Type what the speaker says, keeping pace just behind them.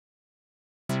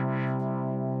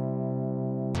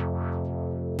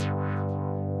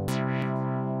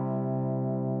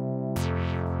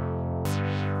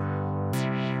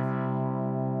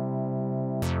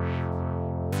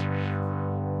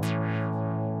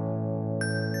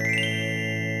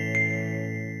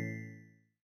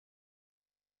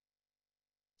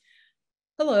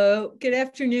Hello, good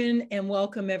afternoon, and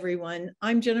welcome everyone.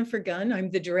 I'm Jennifer Gunn.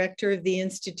 I'm the director of the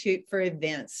Institute for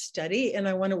Advanced Study, and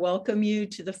I want to welcome you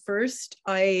to the first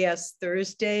IAS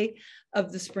Thursday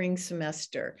of the spring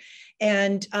semester.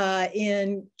 And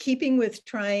in keeping with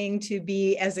trying to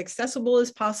be as accessible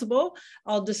as possible,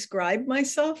 I'll describe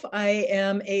myself. I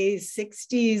am a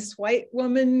 60s white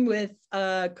woman with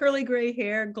curly gray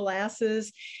hair,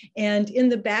 glasses, and in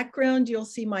the background, you'll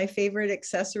see my favorite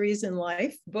accessories in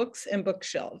life, books and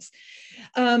bookshelves.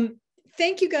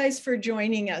 Thank you guys for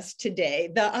joining us today.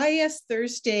 The IAS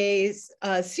Thursdays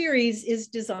series is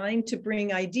designed to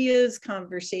bring ideas,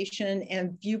 conversation,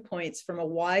 and viewpoints from a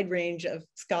wide range of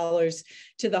scholars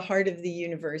to the heart of the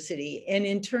university, and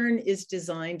in turn is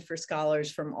designed for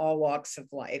scholars from all walks of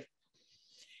life.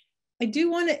 I do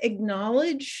want to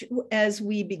acknowledge as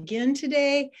we begin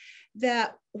today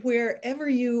that wherever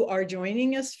you are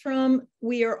joining us from,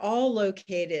 we are all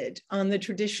located on the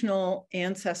traditional,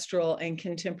 ancestral, and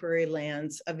contemporary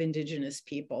lands of Indigenous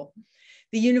people.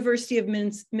 The University of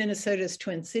Minnesota's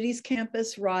Twin Cities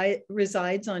campus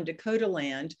resides on Dakota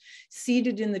land,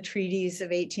 ceded in the treaties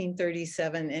of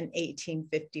 1837 and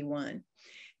 1851.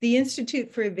 The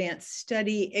Institute for Advanced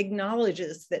Study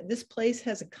acknowledges that this place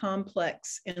has a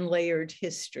complex and layered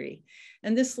history,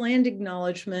 and this land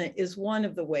acknowledgement is one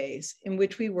of the ways in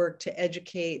which we work to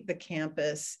educate the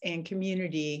campus and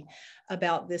community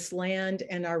about this land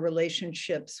and our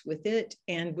relationships with it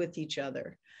and with each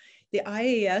other. The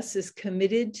IAS is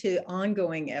committed to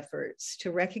ongoing efforts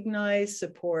to recognize,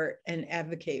 support, and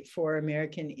advocate for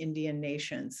American Indian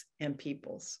nations and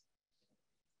peoples.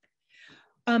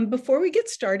 Before we get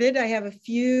started, I have a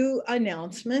few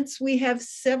announcements. We have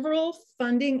several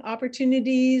funding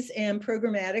opportunities and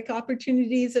programmatic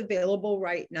opportunities available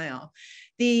right now.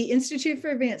 The Institute for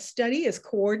Advanced Study is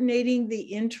coordinating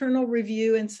the internal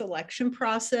review and selection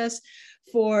process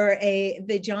for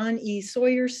the John E.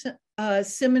 Sawyer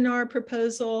seminar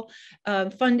proposal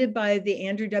funded by the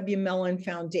Andrew W. Mellon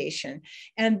Foundation.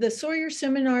 And the Sawyer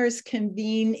seminars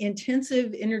convene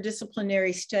intensive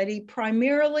interdisciplinary study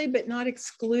primarily, but not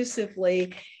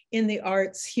exclusively, in the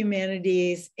arts,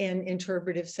 humanities, and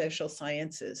interpretive social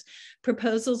sciences.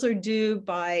 Proposals are due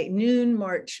by noon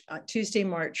Tuesday,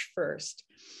 March 1st.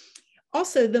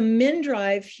 Also, the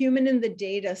MnDrive Human in the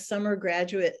Data Summer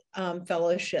Graduate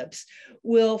Fellowships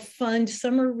will fund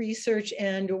summer research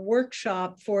and a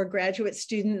workshop for graduate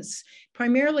students,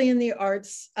 primarily in the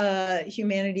arts,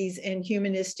 humanities, and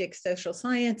humanistic social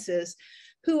sciences,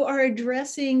 who are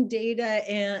addressing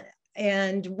data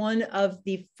and one of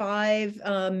the 5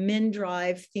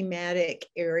 MnDrive thematic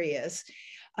areas.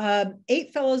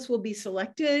 8 fellows will be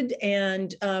selected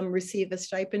and receive a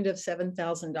stipend of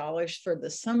 $7,000 for the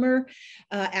summer.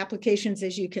 Applications,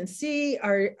 as you can see,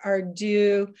 are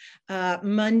due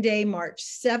Monday, March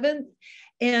 7th.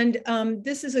 And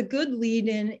this is a good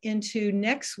lead-in into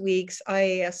next week's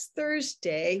IAS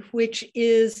Thursday, which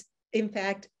is, in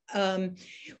fact,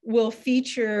 will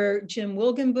feature Jim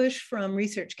Wilgenbush from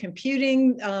Research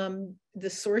Computing, the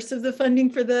source of the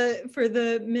funding for the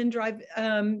MnDrive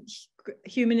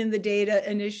Human in the Data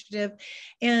initiative,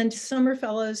 and summer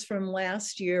fellows from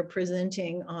last year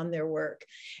presenting on their work.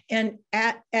 And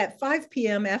at 5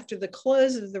 p.m. after the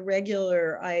close of the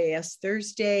regular IAS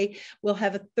Thursday, we'll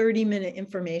have a 30-minute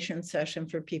information session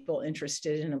for people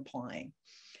interested in applying.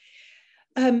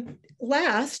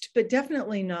 Last, but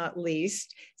definitely not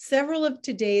least, several of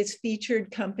today's featured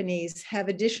companies have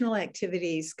additional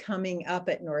activities coming up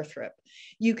at Northrop.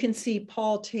 You can see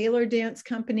Paul Taylor Dance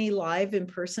Company live in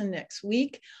person next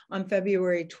week on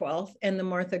February 12th, and the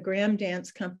Martha Graham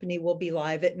Dance Company will be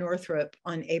live at Northrop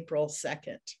on April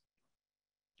 2nd.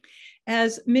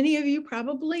 As many of you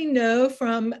probably know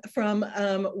from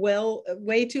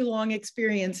way too long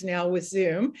experience now with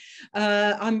Zoom,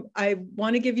 I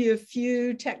want to give you a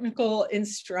few technical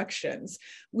instructions.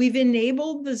 We've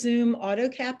enabled the Zoom auto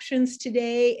captions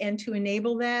today, and to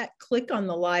enable that, click on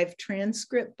the live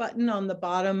transcript button on the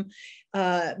bottom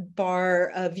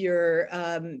bar of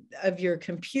your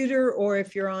computer, or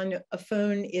if you're on a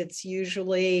phone, it's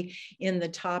usually in the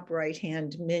top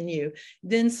right-hand menu.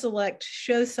 Then select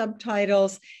Show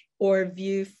Subtitles or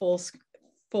View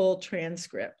Full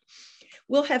Transcript.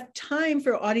 We'll have time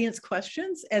for audience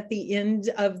questions at the end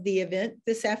of the event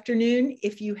this afternoon.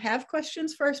 If you have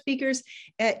questions for our speakers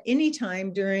at any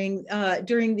time during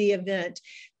the event,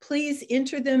 please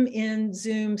enter them in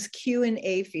Zoom's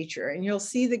Q&A feature, and you'll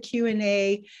see the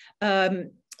Q&A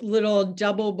little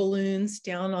double balloons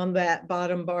down on that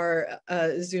bottom bar,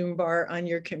 Zoom bar on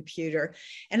your computer.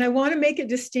 And I want to make a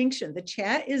distinction. The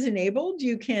chat is enabled.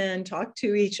 You can talk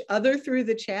to each other through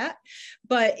the chat.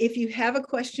 But if you have a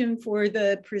question for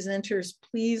the presenters,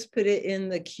 please put it in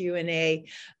the Q&A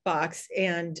box.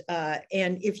 And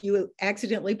if you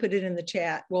accidentally put it in the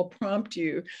chat, we'll prompt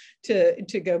you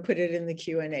to go put it in the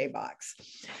Q&A box.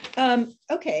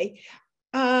 Okay.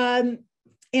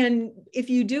 And if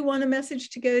you do want a message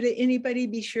to go to anybody,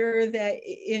 be sure that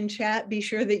in chat, be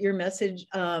sure that your message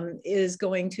is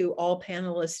going to all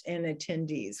panelists and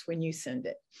attendees when you send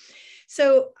it.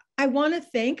 So I want to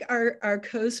thank our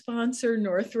co-sponsor,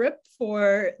 Northrop,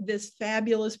 for this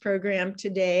fabulous program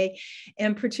today,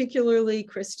 and particularly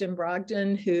Kristen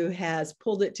Brogdon, who has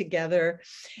pulled it together.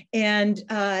 And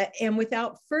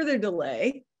without further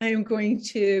delay, I am going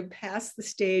to pass the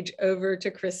stage over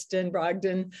to Kristen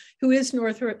Brogdon, who is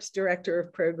Northrop's Director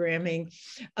of Programming,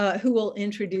 who will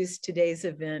introduce today's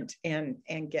event and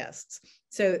guests.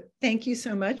 So thank you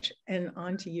so much, and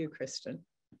on to you, Kristen.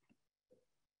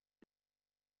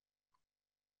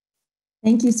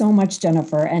 Thank you so much,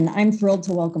 Jennifer, and I'm thrilled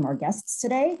to welcome our guests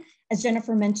today. As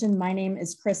Jennifer mentioned, my name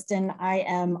is Kristen. I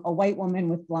am a white woman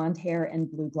with blonde hair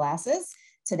and blue glasses.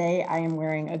 Today, I am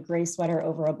wearing a gray sweater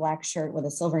over a black shirt with a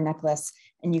silver necklace,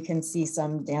 and you can see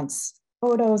some dance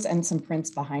photos and some prints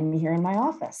behind me here in my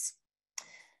office.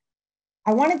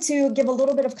 I wanted to give a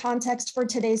little bit of context for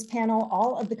today's panel.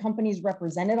 All of the companies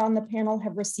represented on the panel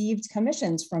have received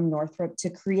commissions from Northrop to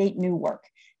create new work.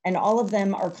 And all of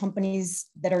them are companies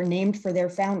that are named for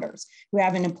their founders, who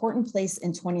have an important place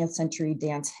in 20th century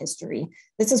dance history.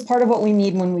 This is part of what we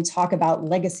need when we talk about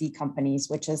legacy companies,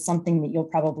 which is something that you'll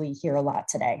probably hear a lot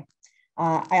today.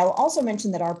 I'll also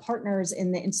mention that our partners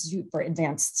in the Institute for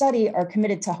Advanced Study are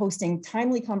committed to hosting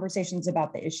timely conversations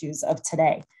about the issues of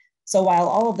today. So while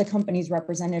all of the companies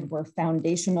represented were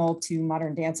foundational to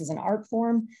modern dance as an art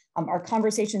form, our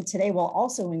conversation today will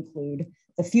also include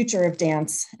the future of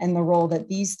dance and the role that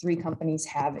these three companies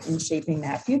have in shaping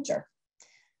that future.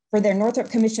 For their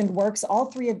Northrop commissioned works, all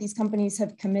three of these companies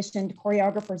have commissioned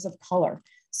choreographers of color.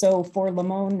 So for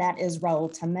Limón, that is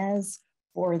Raul Tamez.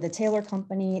 For the Taylor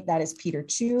Company, that is Peter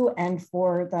Chu. And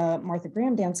for the Martha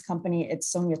Graham Dance Company, it's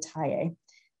Sonia Taye.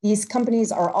 These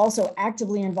companies are also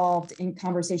actively involved in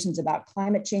conversations about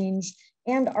climate change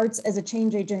and arts as a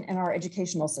change agent in our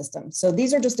educational system. So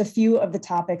these are just a few of the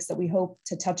topics that we hope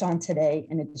to touch on today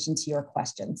in addition to your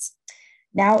questions.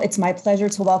 Now it's my pleasure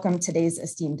to welcome today's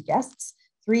esteemed guests,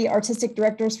 three artistic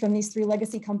directors from these three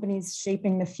legacy companies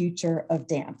shaping the future of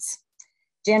dance.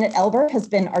 Janet Eilber has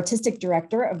been artistic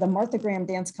director of the Martha Graham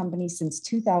Dance Company since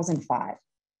 2005.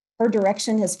 Her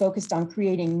direction has focused on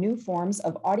creating new forms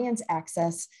of audience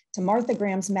access to Martha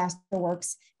Graham's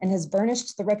masterworks and has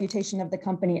burnished the reputation of the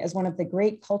company as one of the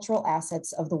great cultural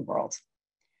assets of the world.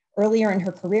 Earlier in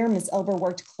her career, Ms. Eilber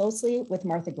worked closely with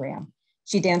Martha Graham.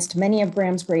 She danced many of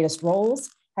Graham's greatest roles,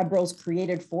 had roles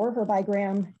created for her by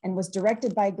Graham, and was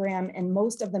directed by Graham in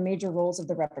most of the major roles of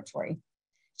the repertory.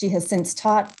 She has since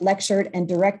taught, lectured, and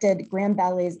directed Graham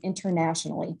ballets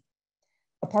internationally.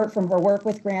 Apart from her work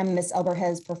with Graham, Ms. Eilber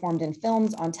has performed in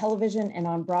films, on television, and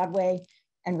on Broadway,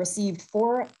 and received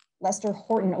 4 Lester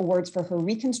Horton Awards for her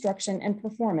reconstruction and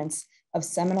performance of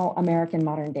seminal American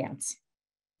modern dance.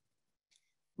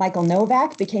 Michael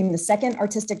Novak became the second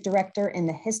artistic director in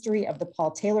the history of the Paul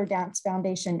Taylor Dance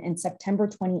Foundation in September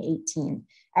 2018,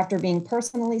 after being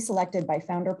personally selected by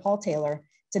founder Paul Taylor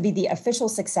to be the official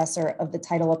successor of the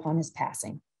title upon his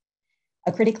passing.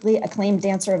 A critically acclaimed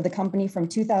dancer of the company from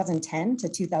 2010 to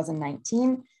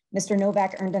 2019, Mr.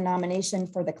 Novak earned a nomination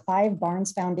for the Clive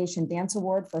Barnes Foundation Dance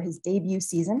Award for his debut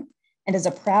season and is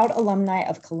a proud alumni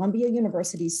of Columbia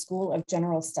University's School of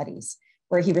General Studies,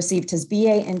 where he received his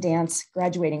BA in dance,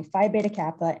 graduating Phi Beta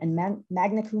Kappa and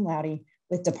magna cum laude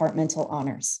with departmental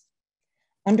honors.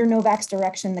 Under Novak's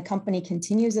direction, the company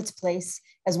continues its place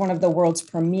as one of the world's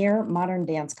premier modern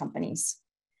dance companies.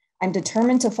 I'm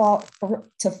determined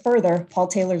to further Paul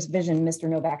Taylor's vision, Mr.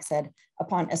 Novak said,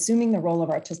 upon assuming the role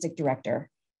of artistic director,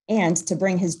 and to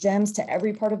bring his gems to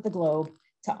every part of the globe,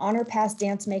 to honor past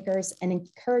dance makers and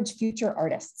encourage future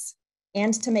artists,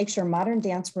 and to make sure modern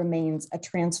dance remains a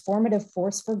transformative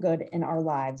force for good in our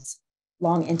lives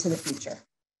long into the future.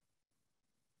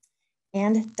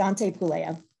 And Dante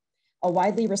Puleio, a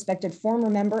widely respected former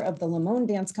member of the Limón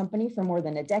Dance Company for more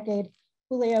than a decade,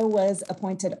 Puleio was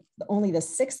appointed only the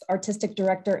 6th artistic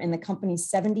director in the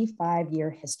company's 75-year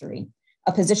history,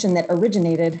 a position that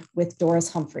originated with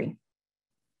Doris Humphrey.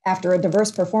 After a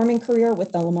diverse performing career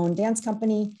with the Limón Dance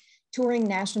Company, touring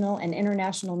national and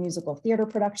international musical theater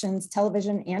productions,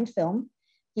 television, and film,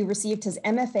 He received his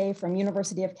MFA from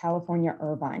University of California,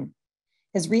 Irvine.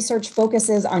 His research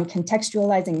focuses on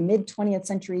contextualizing mid-20th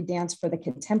century dance for the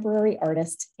contemporary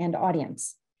artist and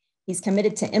audience. He's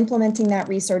committed to implementing that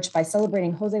research by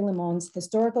celebrating José Limon's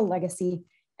historical legacy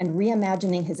and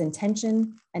reimagining his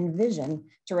intention and vision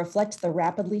to reflect the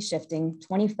rapidly shifting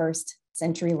 21st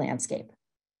century landscape.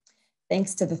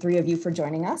 Thanks to the three of you for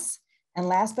joining us. And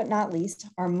last but not least,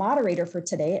 our moderator for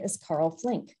today is Carl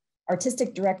Flink,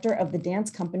 Artistic Director of the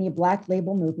dance company Black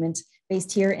Label Movement,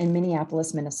 based here in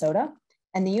Minneapolis, Minnesota,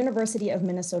 and the University of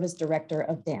Minnesota's Director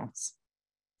of Dance.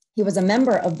 He was a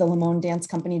member of the Limón Dance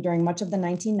Company during much of the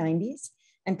 1990s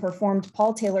and performed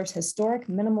Paul Taylor's historic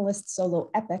minimalist solo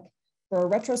epic for a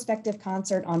retrospective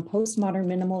concert on postmodern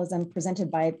minimalism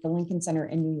presented by the Lincoln Center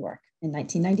in New York in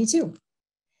 1992.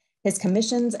 His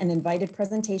commissions and invited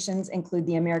presentations include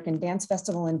the American Dance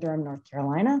Festival in Durham, North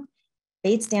Carolina,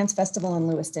 Bates Dance Festival in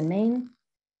Lewiston, Maine,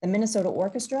 the Minnesota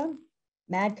Orchestra,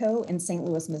 MADCO in St.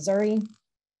 Louis, Missouri,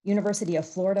 University of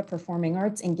Florida Performing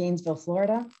Arts in Gainesville,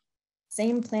 Florida,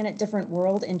 Same Planet, Different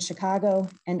World in Chicago,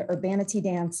 and Urbanity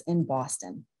Dance in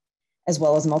Boston, as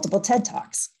well as multiple TED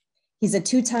Talks. He's a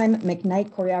two-time McKnight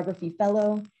Choreography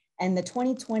Fellow and the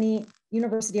 2020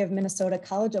 University of Minnesota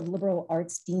College of Liberal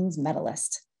Arts Dean's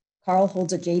Medalist. Carl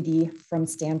holds a JD from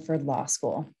Stanford Law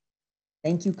School.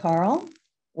 Thank you, Carl.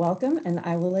 Welcome, and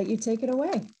I will let you take it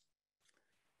away.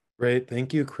 Great,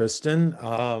 thank you, Kristen.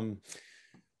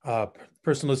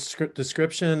 Personal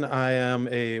description, I am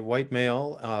a white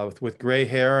male with gray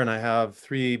hair, and I have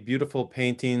three beautiful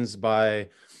paintings by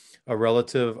a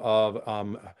relative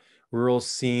of rural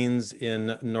scenes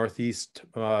in Northeast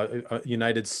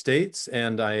United States.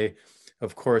 And I,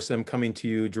 of course, am coming to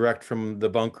you direct from the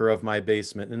bunker of my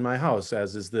basement in my house,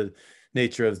 as is the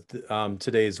nature of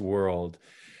today's world.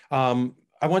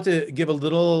 I want to give a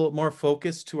little more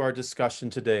focus to our discussion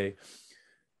today.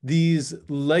 These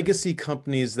legacy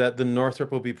companies that the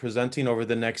Northrop will be presenting over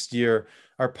the next year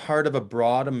are part of a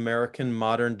broad American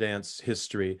modern dance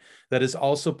history that is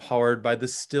also powered by the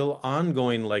still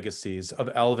ongoing legacies of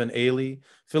Alvin Ailey,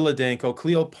 Philadanko,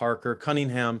 Cleo Parker,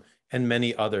 Cunningham, and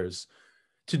many others.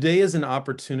 Today is an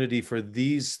opportunity for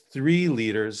these three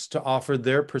leaders to offer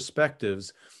their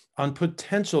perspectives on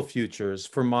potential futures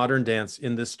for modern dance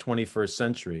in this 21st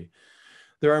century.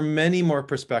 There are many more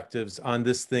perspectives on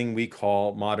this thing we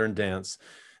call modern dance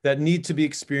that need to be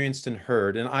experienced and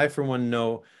heard, and I, for one,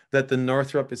 know that the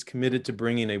Northrop is committed to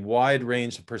bringing a wide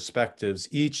range of perspectives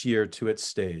each year to its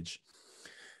stage.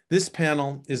 This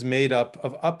panel is made up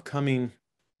of upcoming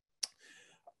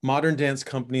modern dance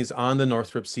companies on the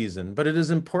Northrop season, but it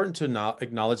is important to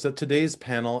acknowledge that today's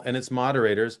panel and its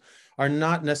moderators are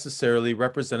not necessarily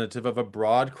representative of a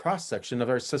broad cross-section of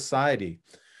our society.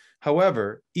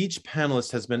 However, each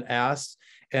panelist has been asked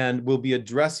and will be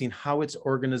addressing how its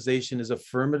organization is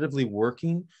affirmatively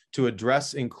working to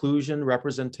address inclusion,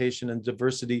 representation, and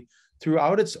diversity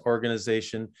throughout its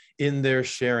organization in their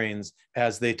sharings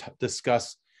as they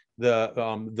discuss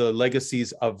the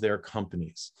legacies of their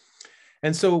companies.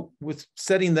 And so with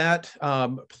setting that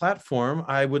platform,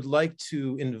 I would like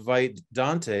to invite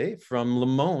Dante from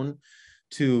Limón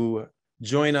to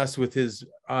join us with his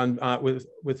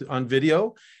on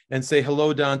video and say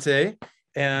hello, Dante.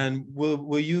 And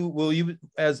will you,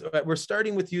 as we're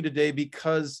starting with you today,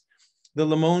 because the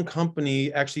Limón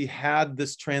company actually had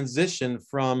this transition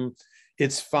from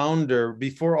its founder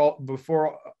before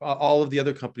all of the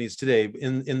other companies today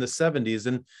in the 70s.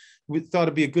 And we thought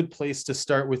it'd be a good place to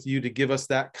start with you to give us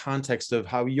that context of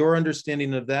how your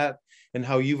understanding of that and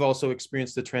how you've also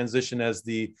experienced the transition as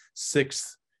the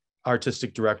sixth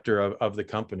artistic director of the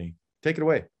company. Take it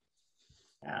away.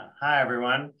 Yeah. Hi,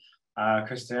 everyone.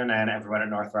 Kristen and everyone at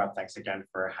Northrop, thanks again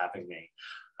for having me.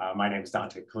 My name is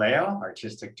Dante Puleio,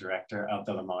 Artistic Director of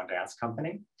the Limón Dance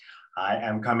Company. I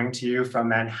am coming to you from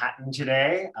Manhattan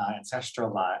today,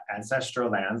 ancestral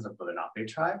lands of the Lenape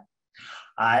tribe.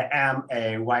 I am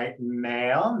a white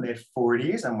male,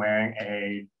 mid-40s. I'm wearing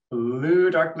a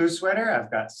dark blue sweater.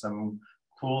 I've got some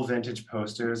cool vintage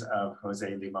posters of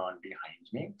José Limón behind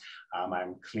me.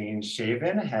 I'm clean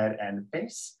shaven, head and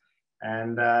face.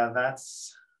 And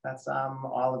that's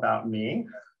all about me.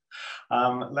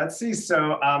 Let's see,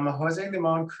 so José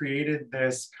Limón created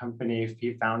this company.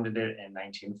 He founded it in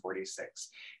 1946,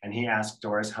 and he asked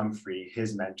Doris Humphrey,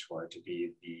 his mentor, to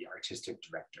be the artistic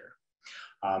director.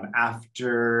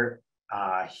 After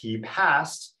he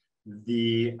passed,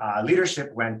 the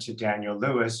leadership went to Daniel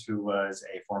Lewis, who was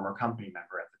a former company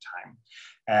member at the time.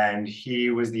 And he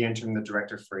was the interim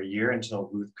director for a year until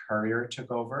Ruth Currier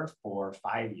took over for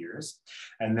 5 years.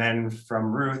 And then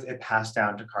from Ruth, it passed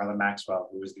down to Carla Maxwell,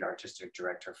 who was the artistic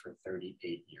director for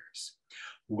 38 years.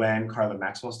 When Carla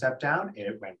Maxwell stepped down,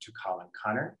 it went to Colin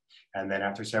Connor. And then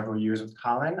after several years with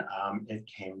Colin, it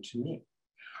came to me.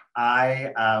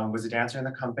 I was a dancer in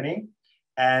the company,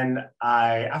 and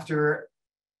after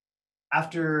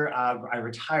I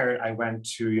retired, I went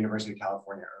to University of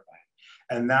California, Irvine.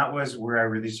 And that was where I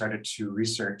really started to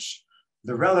research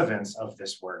the relevance of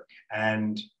this work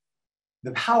and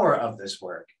the power of this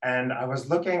work. And I was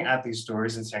looking at these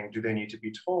stories and saying, do they need to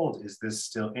be told? Is this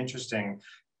still interesting?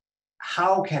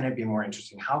 How can it be more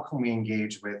interesting? How can we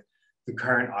engage with the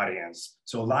current audience?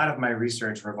 So a lot of my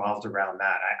research revolved around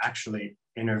that. I actually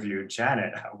interviewed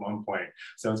Janet at one point.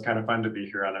 So it's kind of fun to be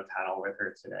here on a panel with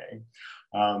her today.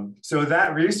 So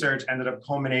that research ended up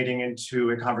culminating into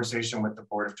a conversation with the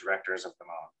board of directors of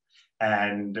Limón.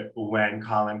 And when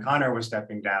Colin Connor was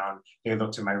stepping down, they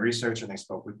looked at my research and they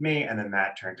spoke with me. And then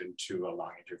that turned into a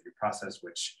long interview process,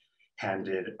 which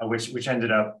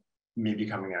ended up me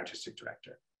becoming the artistic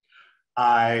director.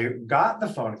 I got the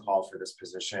phone call for this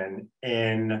position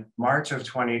in March of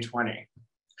 2020,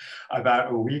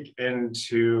 about a week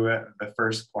into the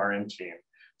first quarantine.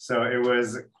 So it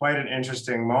was quite an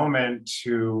interesting moment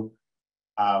to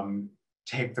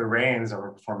take the reins of a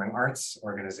performing arts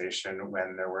organization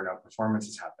when there were no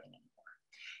performances happening anymore.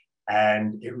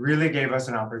 And it really gave us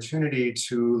an opportunity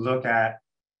to look at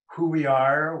who we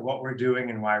are, what we're doing,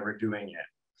 and why we're doing it.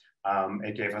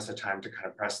 It gave us a time to kind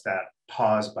of press that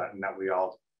pause button that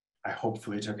I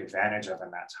hopefully took advantage of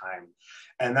in that time.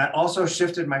 And that also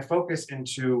shifted my focus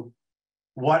into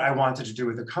what I wanted to do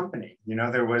with the company. You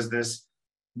know, there was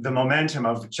the momentum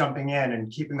of jumping in and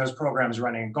keeping those programs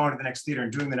running and going to the next theater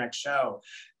and doing the next show.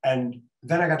 And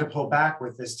then I got to pull back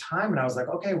with this time. And I was like,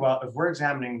 okay, well, if we're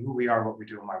examining who we are, what we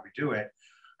do, and why we do it,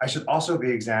 I should also be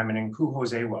examining who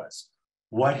Jose was,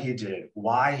 what he did,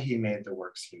 why he made the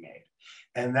works he made.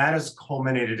 And that has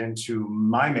culminated into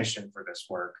my mission for this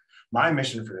work, my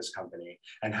mission for this company,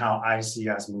 and how I see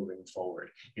us moving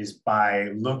forward is by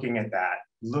looking at that,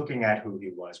 looking at who he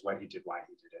was, what he did, why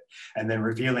he did it, and then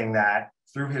revealing that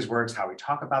through his works, how we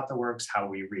talk about the works, how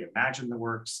we reimagine the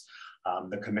works,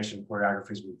 the commissioned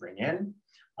choreographies we bring in.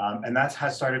 And that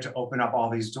has started to open up all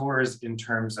these doors in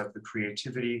terms of the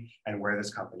creativity and where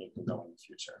this company can go in the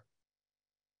future.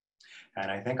 And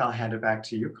I think I'll hand it back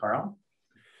to you, Carl.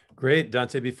 Great,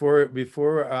 Dante.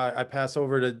 Before I pass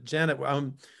over to Janet,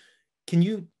 can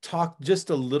you talk just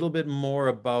a little bit more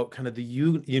about kind of the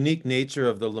unique nature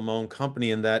of the Limón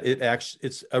company, in that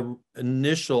its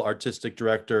initial artistic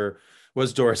director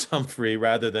was Doris Humphrey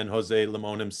rather than Jose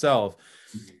Limón himself,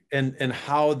 and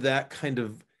how that kind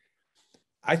of,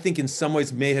 I think in some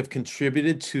ways may have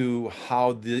contributed to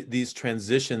how these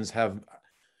transitions have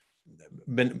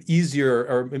been easier,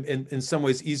 or in some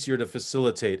ways easier to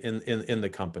facilitate in the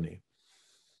company.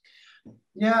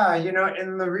 Yeah, you know,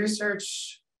 in the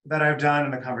research that I've done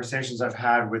and the conversations I've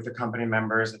had with the company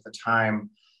members at the time,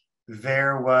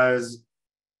 there was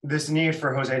this need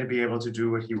for Jose to be able to do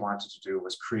what he wanted to do,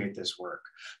 was create this work.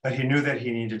 But he knew that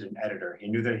he needed an editor. He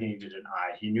knew that he needed an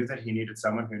eye. He knew that he needed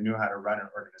someone who knew how to run an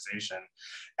organization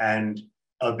and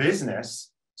a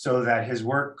business so that his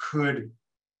work could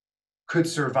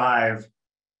survive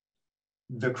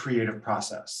the creative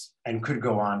process and could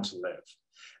go on to live.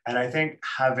 And I think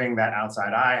having that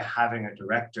outside eye, having a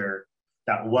director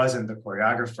that wasn't the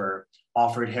choreographer,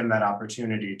 offered him that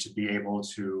opportunity to be able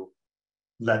to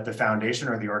let the foundation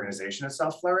or the organization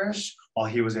itself flourish while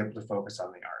he was able to focus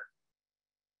on the art.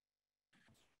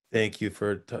 Thank you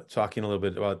for talking a little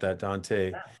bit about that,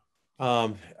 Dante.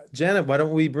 Janet, why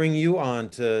don't we bring you on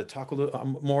to talk a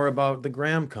little more about the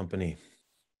Graham Company?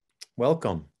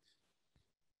 Welcome.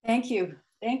 Thank you,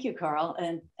 Carl,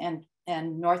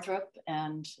 and Northrop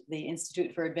and the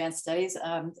Institute for Advanced Studies.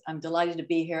 I'm delighted to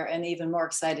be here, and even more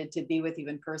excited to be with you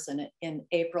in person in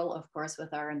April, of course,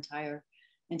 with our entire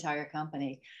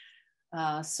company.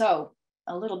 So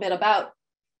a little bit about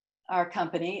our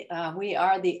company. We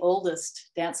are the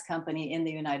oldest dance company in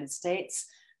the United States.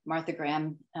 Martha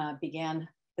Graham began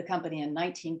the company in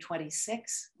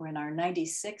 1926. We're in our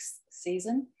 96th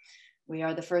season. We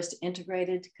are the first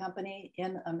integrated company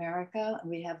in America.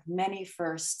 We have many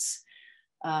firsts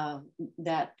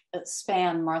that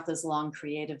span Martha's long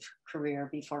creative career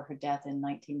before her death in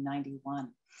 1991.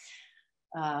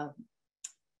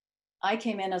 I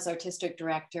came in as artistic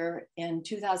director in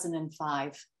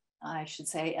 2005, I should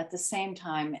say, at the same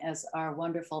time as our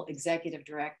wonderful executive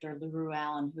director, LaRue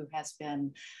Allen, who has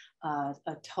been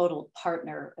a total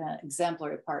partner,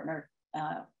 exemplary partner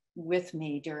with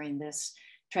me during this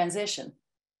transition.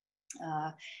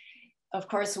 Of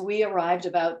course, we arrived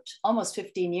about almost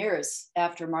 15 years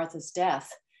after Martha's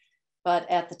death. But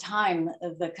at the time,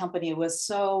 the company was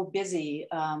so busy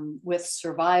with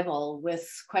survival, with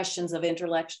questions of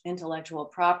intellectual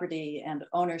property and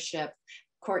ownership,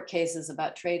 court cases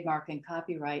about trademark and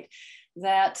copyright,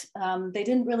 that they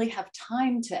didn't really have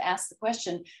time to ask the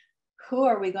question, who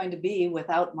are we going to be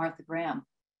without Martha Graham?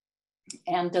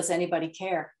 And does anybody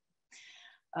care?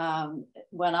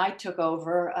 When I took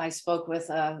over, I spoke with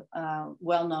a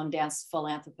well-known dance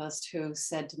philanthropist who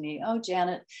said to me, oh,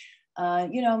 Janet,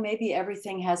 you know, maybe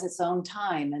everything has its own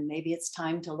time, and maybe it's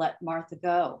time to let Martha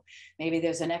go. Maybe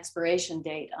there's an expiration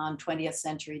date on 20th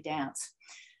century dance.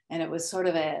 And it was sort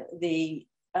of the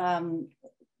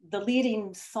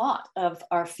leading thought of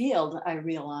our field, I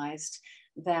realized,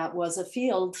 that was a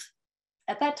field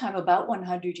at that time about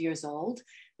 100 years old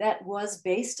that was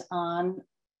based on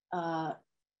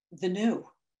the new,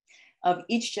 of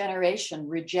each generation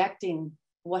rejecting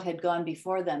what had gone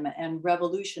before them and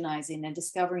revolutionizing and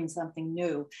discovering something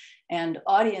new. And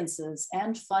audiences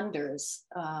and funders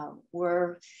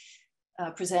were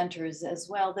presenters as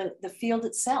well. The field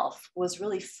itself was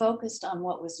really focused on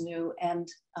what was new and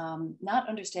not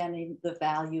understanding the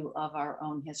value of our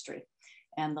own history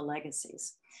and the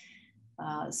legacies.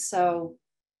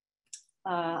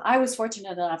 I was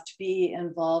fortunate enough to be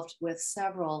involved with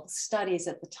several studies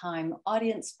at the time,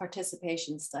 audience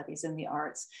participation studies in the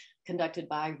arts conducted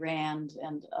by RAND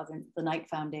and the Knight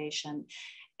Foundation.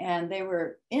 And they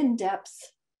were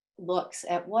in-depth looks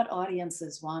at what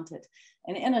audiences wanted.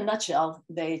 And in a nutshell,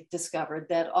 they discovered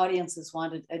that audiences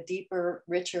wanted a deeper,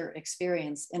 richer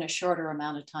experience in a shorter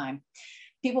amount of time.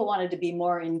 People wanted to be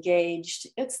more engaged.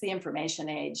 It's the information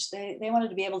age. They wanted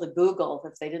to be able to Google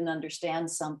if they didn't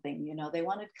understand something. You know, they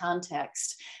wanted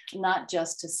context, not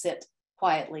just to sit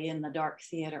quietly in the dark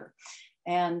theater.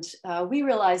 And we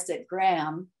realized at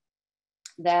Graham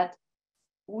that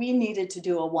we needed to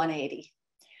do a 180.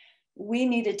 We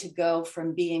needed to go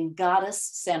from being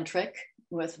goddess-centric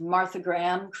with Martha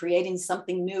Graham creating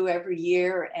something new every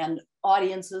year and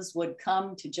audiences would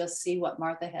come to just see what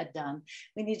Martha had done.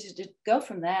 We needed to go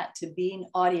from that to being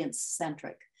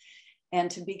audience-centric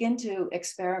and to begin to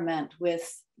experiment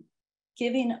with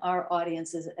giving our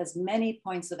audiences as many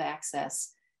points of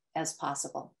access as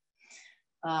possible.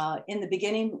 In the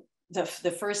beginning, the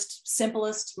first,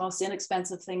 simplest, most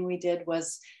inexpensive thing we did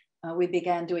was we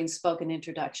began doing spoken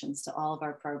introductions to all of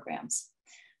our programs.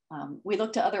 We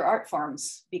looked to other art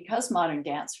forms because modern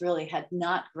dance really had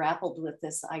not grappled with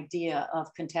this idea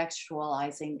of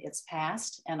contextualizing its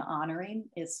past and honoring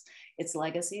its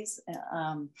legacies.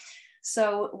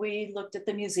 So we looked at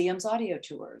the museum's audio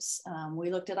tours.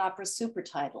 We looked at opera super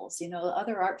titles. You know,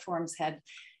 other art forms had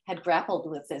grappled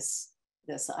with this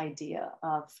idea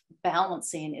of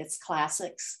balancing its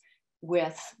classics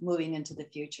with moving into the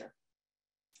future.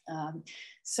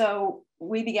 So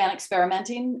we began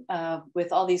experimenting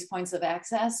with all these points of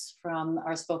access, from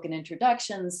our spoken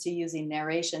introductions to using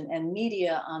narration and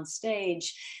media on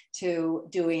stage to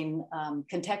doing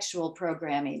contextual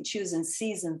programming, choosing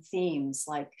season themes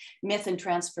like myth and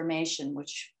transformation,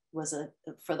 which was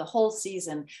for the whole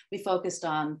season, we focused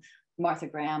on Martha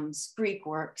Graham's Greek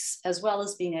works, as well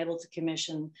as being able to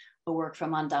commission a work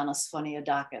from Andanos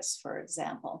Phoniadakis, for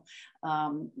example.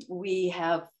 We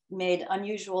have made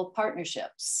unusual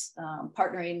partnerships,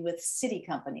 partnering with City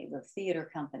Company, the theater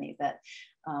company that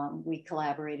we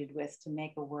collaborated with to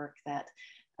make a work that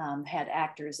had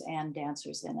actors and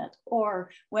dancers in it.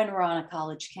 Or when we're on a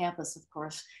college campus, of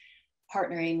course,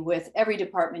 partnering with every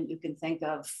department you can think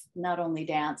of, not only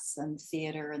dance and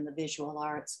theater and the visual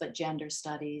arts, but gender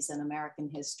studies and American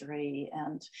history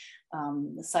and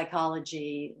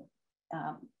psychology,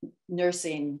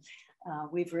 nursing.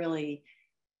 We've really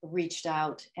reached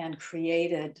out and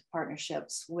created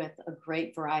partnerships with a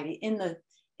great variety in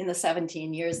the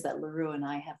 17 years that LaRue and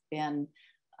I have been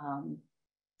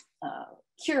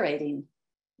curating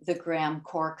the Graham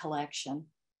Core Collection.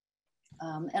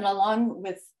 And along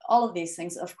with all of these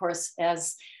things, of course,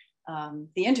 as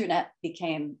the internet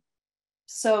became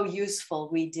so useful,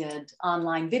 we did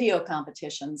online video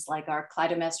competitions like our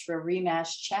Clytemnestra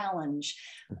Remash Challenge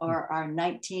or our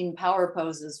 19 power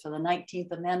poses for the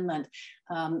 19th Amendment,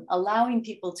 allowing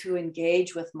people to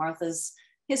engage with Martha's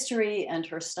history and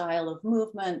her style of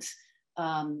movement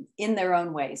in their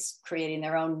own ways, creating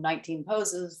their own 19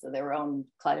 poses, their own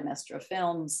Clytemnestra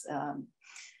films.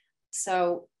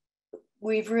 So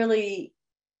we've really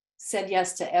said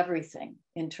yes to everything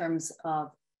in terms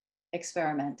of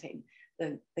experimenting.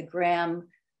 The Graham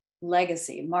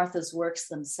legacy, Martha's works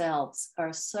themselves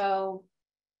are so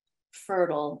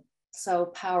fertile, so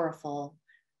powerful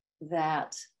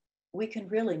that we can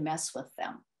really mess with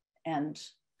them and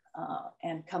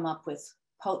come up with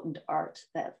potent art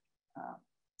that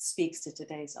speaks to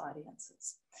today's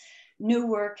audiences. New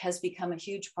work has become a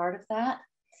huge part of that.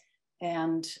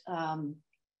 And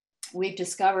we've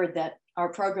discovered that our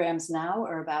programs now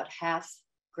are about half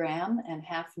Graham and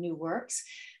half new works.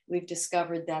 We've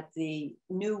discovered that the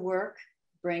new work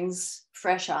brings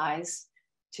fresh eyes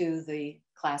to the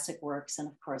classic works. And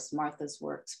of course, Martha's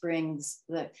works brings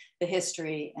the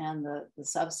history and the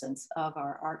substance of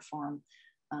our art form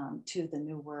to the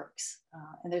new works.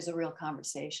 And there's a real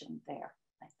conversation there,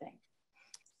 I think.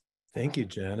 Thank you,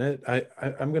 Janet.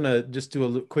 I'm going to just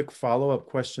do a quick follow-up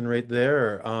question right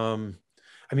there.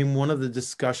 I mean, one of the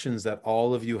discussions that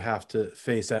all of you have to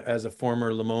face, as a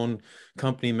former Limón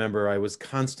company member, I was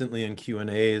constantly in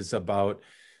Q&As about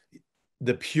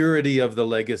the purity of the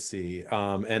legacy,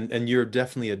 and you're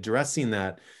definitely addressing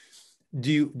that.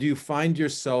 Do you find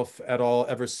yourself at all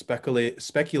ever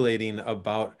speculating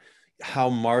about how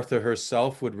Martha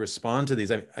herself would respond to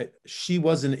these? She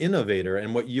was an innovator,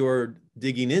 and what you're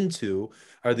digging into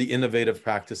are the innovative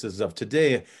practices of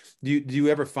today. Do you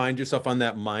ever find yourself on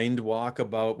that mind walk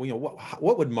about, you know,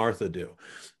 what would Martha do?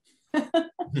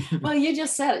 Well, you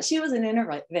just said it. She was an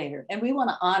innovator, and we want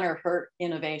to honor her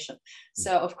innovation.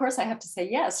 So, of course, I have to say,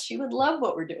 yes, she would love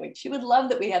what we're doing. She would love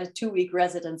that we had a 2-week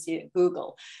residency at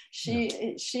Google.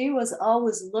 She was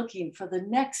always looking for the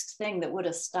next thing that would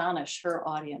astonish her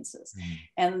audiences.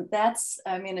 And that's,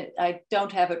 I mean, I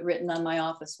don't have it written on my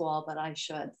office wall, but I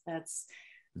should. That's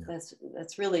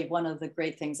really one of the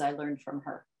great things I learned from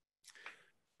her.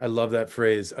 I love that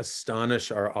phrase, astonish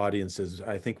our audiences.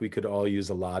 I think we could all use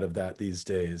a lot of that these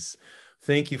days.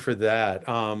 Thank you for that.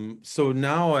 So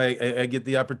now I get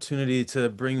the opportunity to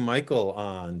bring Michael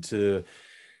on to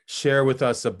share with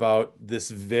us about this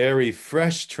very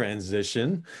fresh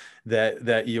transition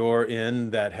that you're in,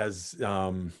 that has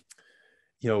been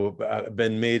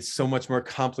made so much more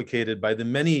complicated by the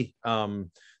many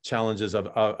challenges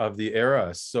of the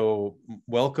era. So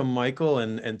welcome, Michael,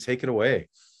 and take it away.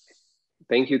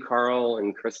 Thank you, Carl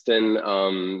and Kristen,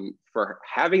 for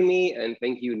having me, and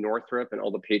thank you, Northrop, and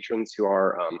all the patrons who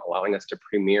are allowing us to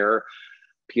premiere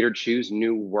Peter Chu's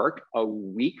new work a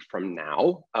week from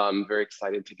now. I'm very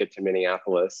excited to get to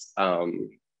Minneapolis.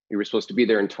 We were supposed to be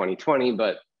there in 2020,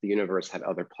 but the universe had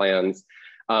other plans.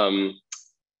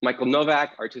 Michael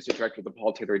Novak, artistic director of the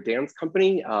Paul Taylor Dance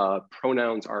Company.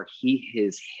 Pronouns are he,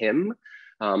 his, him.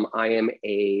 I am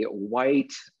a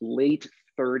white, late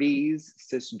 30s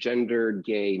cisgender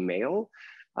gay male.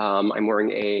 I'm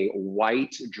wearing a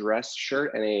white dress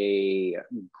shirt and a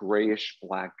grayish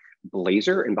black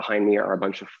blazer, and behind me are a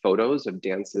bunch of photos of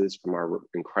dances from our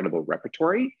incredible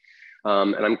repertory.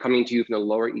 And I'm coming to you from the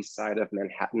Lower East Side of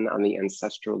Manhattan on the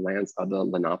ancestral lands of the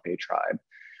Lenape tribe.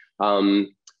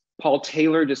 Paul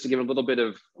Taylor, just to give a little bit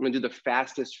of, I'm gonna do the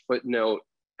fastest footnote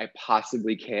I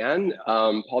possibly can.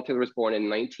 Paul Taylor was born in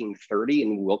 1930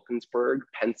 in Wilkinsburg,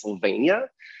 Pennsylvania.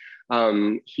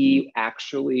 He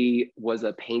actually was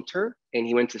a painter, and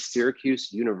he went to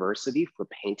Syracuse University for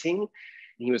painting.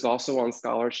 And he was also on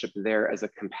scholarship there as a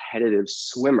competitive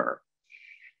swimmer.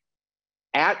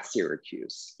 At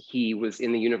Syracuse, he was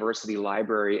in the university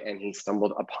library, and he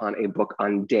stumbled upon a book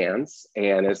on dance.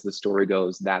 And as the story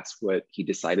goes, that's what he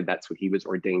decided, that's what he was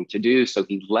ordained to do. So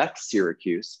he left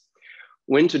Syracuse,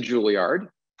 went to Juilliard,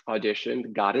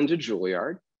 auditioned, got into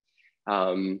Juilliard,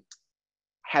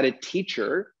 had a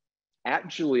teacher at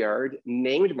Juilliard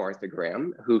named Martha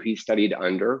Graham, who he studied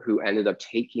under, who ended up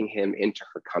taking him into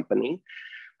her company.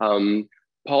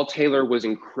 Paul Taylor was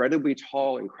incredibly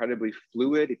tall, incredibly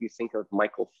fluid. If you think of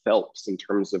Michael Phelps in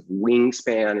terms of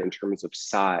wingspan, in terms of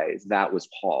size, that was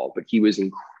Paul, but he was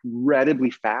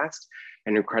incredibly fast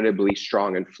and incredibly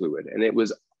strong and fluid. And it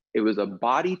was a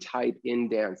body type in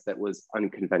dance that was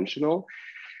unconventional.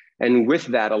 And with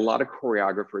that, a lot of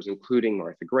choreographers, including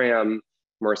Martha Graham,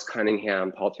 Merce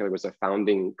Cunningham, Paul Taylor was a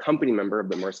founding company member of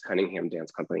the Merce Cunningham Dance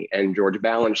Company, and George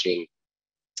Balanchine,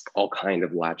 all kind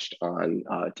of latched on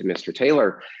to Mr.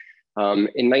 Taylor.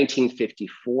 In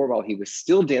 1954, while he was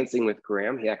still dancing with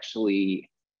Graham, he actually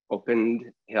opened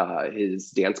his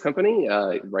dance company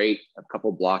right a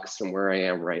couple blocks from where I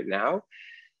am right now.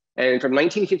 And from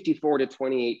 1954 to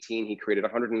 2018, he created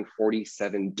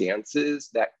 147 dances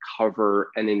that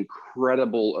cover an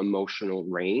incredible emotional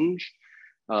range.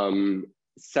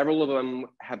 Several of them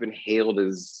have been hailed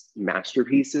as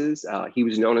masterpieces. He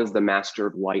was known as the master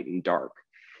of light and dark,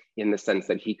 in the sense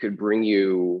that he could bring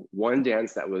you one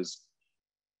dance that was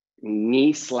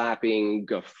knee slapping,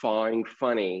 guffawing,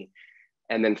 funny,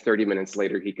 and then 30 minutes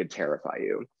later, he could terrify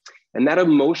you. And that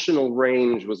emotional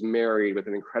range was married with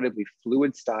an incredibly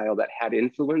fluid style that had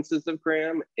influences of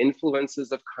Graham,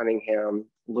 influences of Cunningham,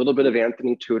 a little bit of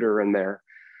Anthony Tudor in there,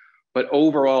 but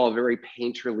overall a very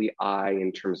painterly eye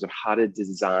in terms of how to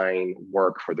design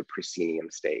work for the proscenium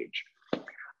stage.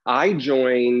 I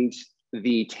joined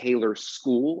the Taylor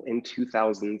School in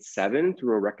 2007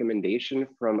 through a recommendation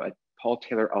from a Paul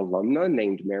Taylor alumna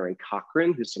named Mary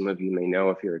Cochran, who some of you may know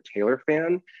if you're a Taylor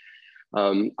fan.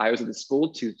 I was at the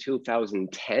school to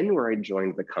 2010, where I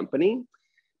joined the company,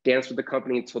 danced with the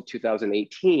company until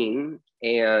 2018.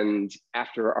 And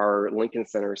after our Lincoln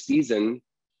Center season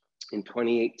in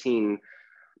 2018,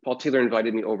 Paul Taylor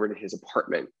invited me over to his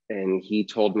apartment. And he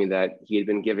told me that he had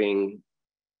been giving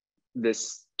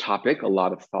this topic a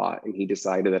lot of thought, and he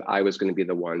decided that I was going to be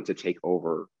the one to take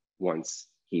over once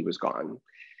he was gone.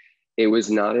 It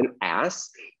was not an ask,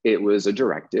 it was a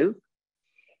directive.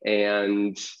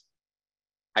 And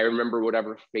I remember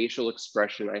whatever facial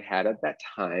expression I had at that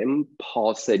time,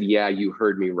 Paul said, "Yeah, you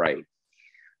heard me right."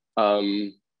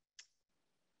 And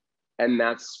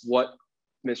that's what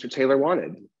Mr. Taylor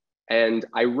wanted. And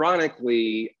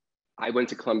ironically, I went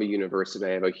to Columbia University. I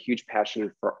have a huge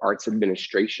passion for arts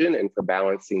administration and for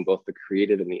balancing both the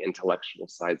creative and the intellectual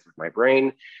sides of my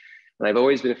brain. And I've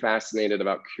always been fascinated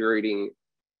about curating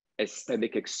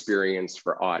aesthetic experience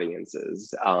for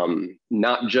audiences,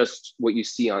 not just what you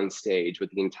see on stage,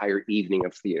 but the entire evening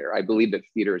of theater. I believe that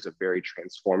theater is a very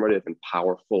transformative and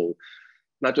powerful,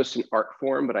 not just an art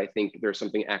form, but I think there's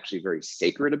something actually very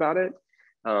sacred about it.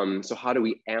 So how do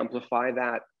we amplify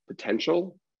that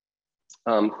potential?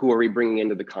 Who are we bringing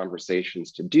into the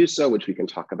conversations to do so, which we can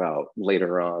talk about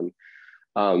later on.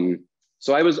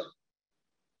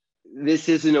 This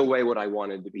is in a way what I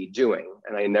wanted to be doing.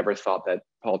 And I never thought that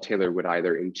Paul Taylor would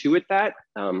either intuit that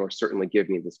or certainly give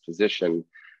me this position.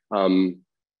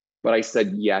 But I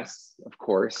said yes, of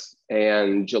course.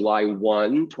 And July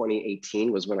 1,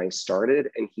 2018 was when I started,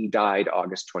 and he died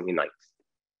August 29th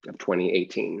of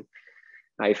 2018.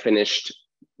 I finished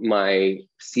my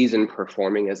season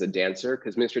performing as a dancer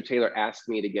because Mr. Taylor asked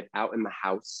me to get out in the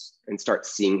house and start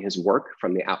seeing his work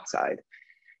from the outside,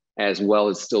 as well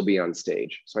as still be on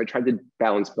stage. So I tried to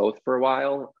balance both for a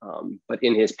while, but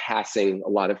in his passing, a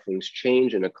lot of things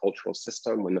change in a cultural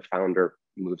system when the founder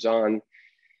moves on.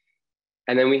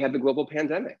 And then we had the global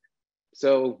pandemic.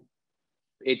 So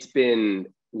it's been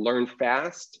learn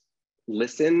fast,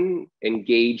 listen,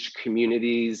 engage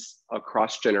communities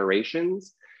across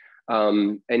generations.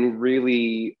 And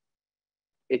really,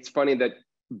 it's funny that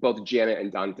both Janet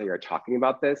and Dante are talking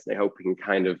about this. I hope we can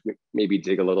kind of maybe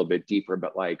dig a little bit deeper,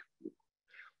 but like,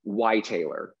 why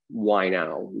Taylor? Why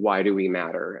now? Why do we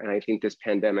matter? And I think this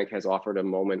pandemic has offered a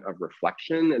moment of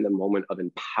reflection and a moment of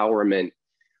empowerment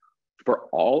for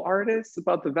all artists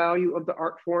about the value of the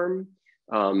art form,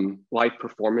 live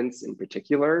performance in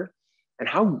particular, and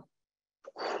how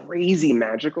crazy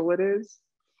magical it is.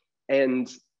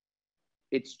 And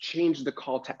it's changed the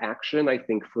call to action, I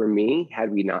think, for me, had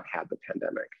we not had the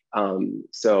pandemic.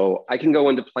 So I can go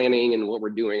into planning and what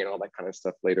we're doing and all that kind of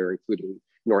stuff later, including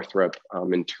Northrop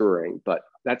and touring, but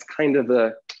that's kind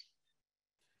of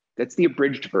that's the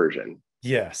abridged version.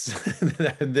 Yes,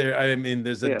 I mean,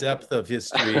 there's a depth of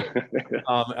history.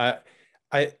 I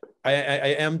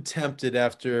am tempted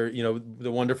after,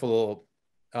 the wonderful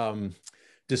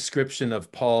description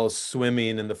of Paul's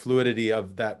swimming and the fluidity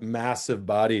of that massive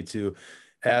body to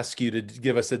ask you to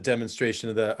give us a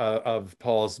demonstration of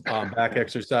Paul's back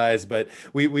exercise, but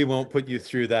we won't put you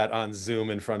through that on Zoom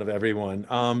in front of everyone.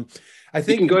 I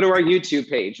think you can go to our YouTube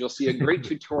page. You'll see a great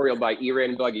tutorial by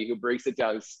Iran Buggy who breaks it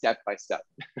down step by step.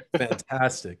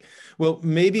 Fantastic. Well,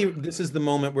 maybe this is the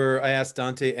moment where I ask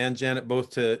Dante and Janet both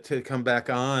to come back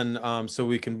on so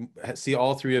we can see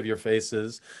all three of your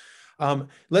faces.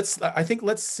 Let's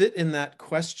sit in that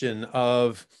question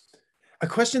of a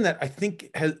question that I think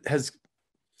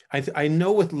I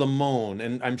know with Limón,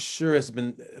 and I'm sure has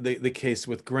been the case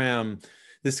with Graham,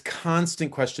 this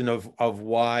constant question of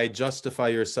why, justify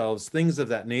yourselves, things of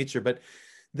that nature. But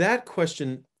that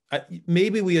question,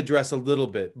 maybe we address a little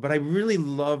bit, but I really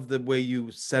love the way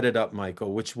you set it up,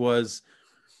 Michael, which was,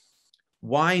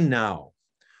 why now?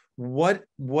 What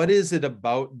is it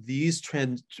about these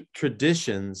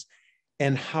traditions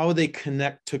and how they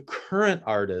connect to current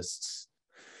artists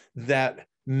that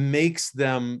makes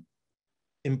them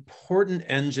important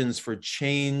engines for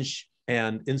change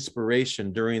and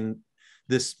inspiration during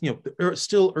this,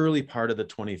 still early part of the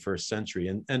 21st century?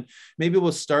 And maybe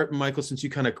we'll start, Michael, since you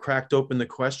kind of cracked open the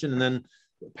question, and then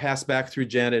pass back through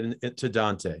Janet and to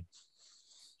Dante.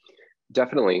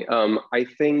 Definitely. I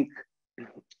think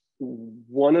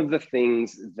one of the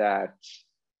things that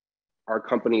our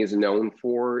company is known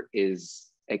for is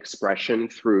expression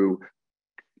through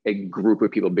a group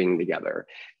of people being together.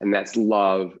 And that's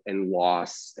love and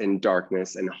loss and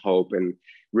darkness and hope. And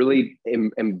really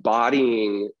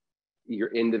embodying your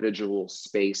individual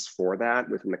space for that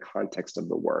within the context of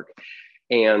the work.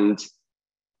 And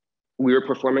we were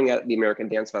performing at the American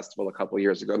Dance Festival a couple of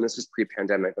years ago, and this was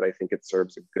pre-pandemic, but I think it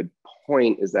serves a good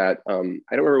point, is that I don't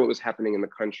remember what was happening in the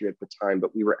country at the time,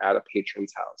 but we were at a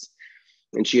patron's house,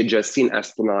 and she had just seen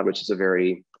Esplanade, which is a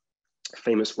very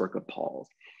famous work of Paul's.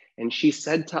 And she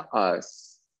said to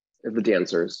us, the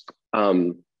dancers,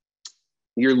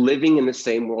 you're living in the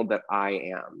same world that I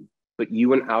am, but you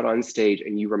went out on stage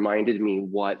and you reminded me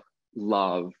what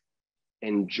love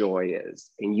and joy is.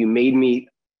 And you made me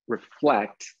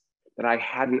reflect that I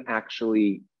hadn't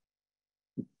actually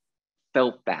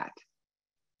felt that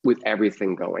with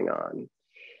everything going on.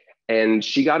 And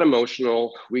she got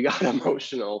emotional, we got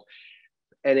emotional.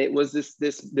 And it was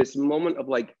this moment of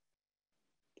like,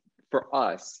 for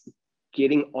us,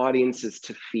 getting audiences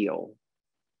to feel,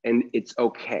 and it's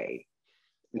okay.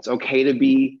 It's okay to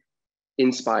be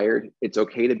inspired. It's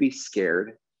okay to be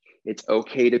scared. It's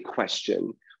okay to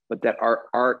question, but that our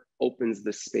art opens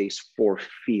the space for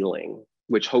feeling,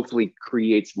 which hopefully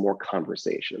creates more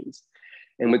conversations.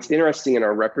 And what's interesting in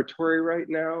our repertory right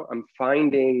now, I'm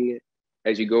finding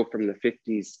as you go from the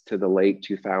 50s to the late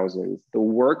 2000s, the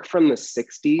work from the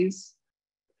 60s,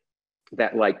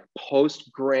 that like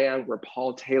post-Graham, where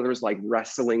Paul Taylor's like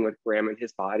wrestling with Graham and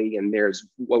his body, and there's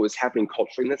what was happening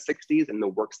culturally in the 60s and the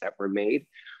works that were made,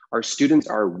 our students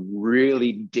are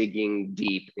really digging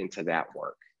deep into that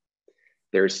work.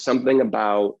 There's something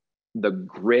about the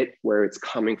grit, where it's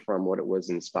coming from, what it was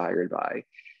inspired by.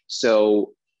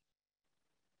 So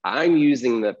I'm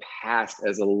using the past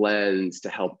as a lens to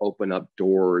help open up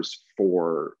doors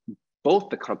for both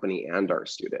the company and our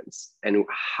students, and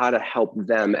how to help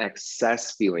them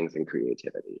access feelings and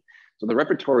creativity. So the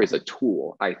repertoire is a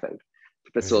tool, I think,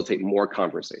 to facilitate more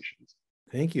conversations.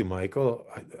 Thank you, Michael.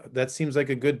 That seems like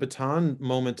a good baton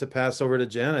moment to pass over to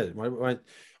Janet.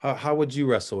 How would you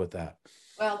wrestle with that?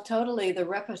 Well, totally. The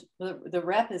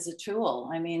rep is a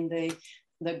tool. I mean,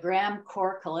 the Graham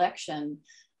Core collection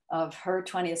of her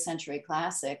 20th century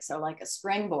classics are like a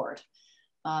springboard,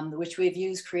 which we've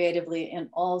used creatively in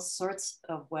all sorts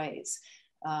of ways.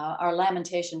 Our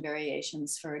lamentation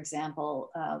variations, for example,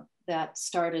 that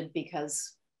started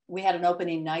because we had an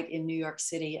opening night in New York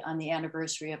City on the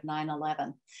anniversary of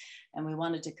 9/11. And we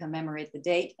wanted to commemorate the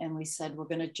date. And we said, we're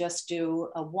going to just do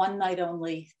a one night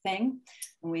only thing.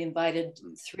 And we invited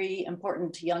 3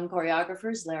 important young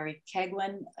choreographers, Larry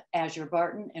Kegwin, Azure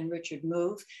Barton, and Richard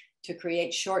Move, to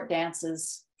create short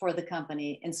dances for the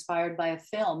company, inspired by a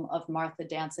film of Martha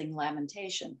dancing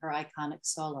Lamentation, her iconic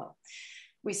solo.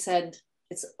 We said,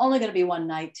 it's only going to be one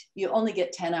night. You only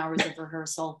get 10 hours of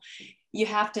rehearsal. You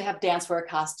have to have dancewear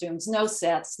costumes, no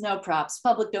sets, no props,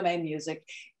 public domain music.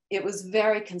 It was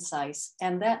very concise.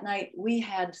 And that night we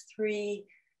had 3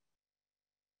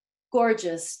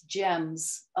 gorgeous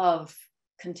gems of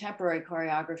contemporary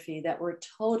choreography that were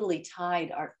totally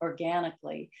tied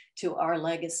organically to our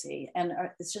legacy. And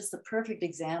it's just the perfect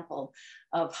example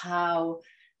of how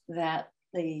that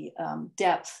the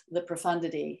depth, the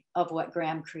profundity of what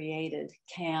Graham created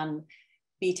can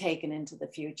be taken into the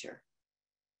future.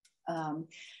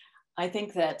 I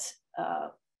think that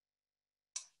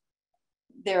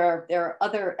there are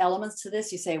other elements to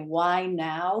this. You say, why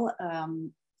now?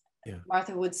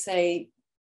 Martha would say,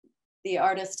 the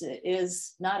artist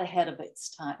is not ahead of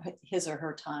its time, his or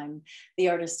her time. The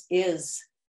artist is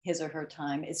his or her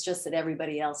time. It's just that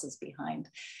everybody else is behind.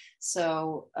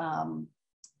 So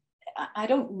I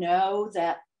don't know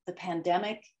that the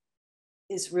pandemic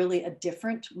is really a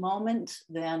different moment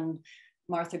than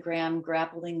Martha Graham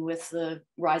grappling with the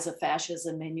rise of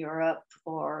fascism in Europe,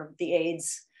 or the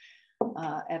AIDS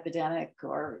epidemic,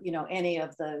 or any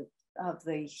of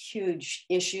the huge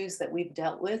issues that we've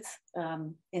dealt with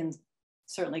in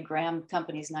certainly Graham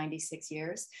Company's 96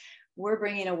 years. We're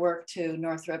bringing a work to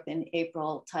Northrop in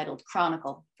April titled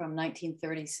Chronicle from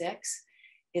 1936.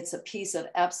 It's a piece of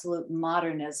absolute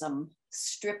modernism,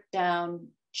 stripped down,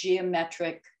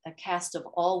 geometric, a cast of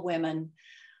all women.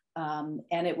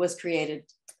 And it was created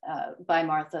by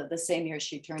Martha the same year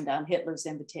she turned down Hitler's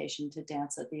invitation to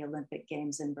dance at the Olympic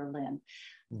Games in Berlin.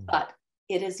 But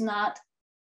it is not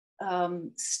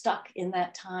stuck in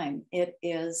that time. It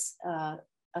is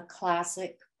a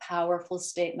classic, powerful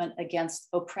statement against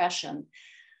oppression,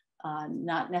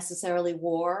 not necessarily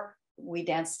war. We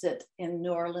danced it in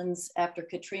New Orleans after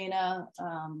Katrina.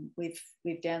 We've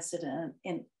danced it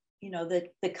in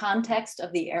the context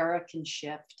of the era can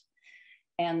shift,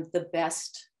 and the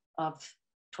best of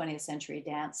 20th century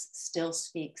dance still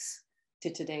speaks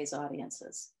to today's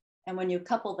audiences. And when you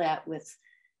couple that with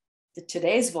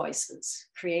today's voices,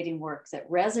 creating work that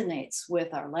resonates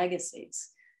with our legacies.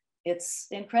 It's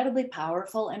incredibly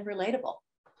powerful and relatable.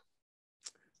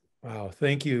 Wow,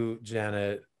 thank you,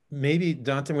 Janet. Maybe,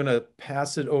 Dante, I'm going to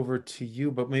pass it over to you,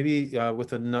 but maybe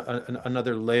with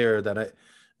another layer that I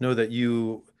know that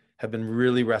you have been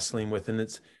really wrestling with, and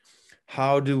it's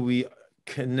how do we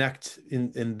connect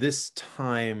in this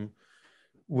time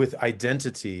with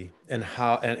identity and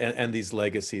how and these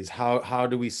legacies? How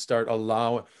do we start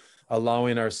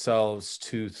allowing ourselves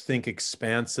to think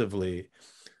expansively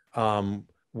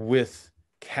with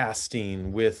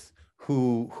casting, with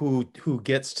who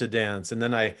gets to dance? And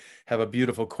then I have a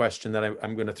beautiful question that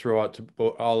I'm going to throw out to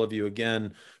all of you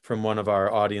again from one of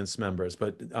our audience members.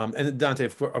 But and Dante,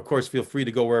 of course, feel free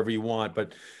to go wherever you want.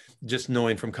 But just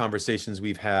knowing from conversations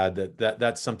we've had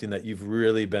that's something that you've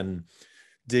really been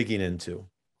digging into.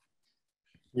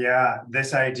 Yeah,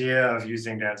 this idea of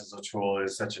using dance as a tool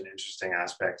is such an interesting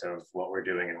aspect of what we're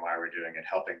doing and why we're doing it,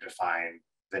 helping define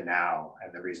the now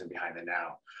and the reason behind the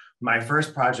now. My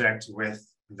first project with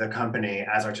the company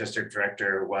as artistic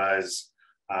director was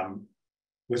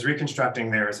reconstructing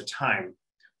There Is a Time,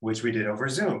 which we did over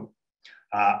Zoom.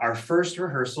 Our first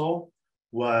rehearsal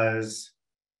was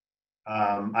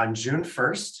on June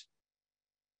 1st,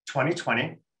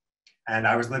 2020, and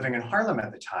I was living in Harlem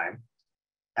at the time.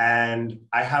 And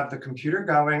I have the computer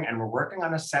going and we're working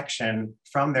on a section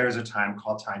from There's a Time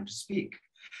called Time to Speak.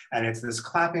 And it's this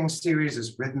clapping series,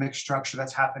 this rhythmic structure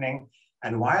that's happening.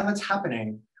 And while it's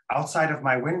happening, outside of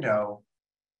my window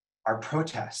are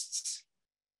protests.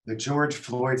 The George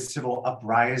Floyd civil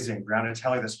uprising, Breonna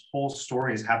Taylor, this whole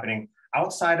story is happening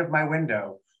outside of my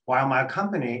window while my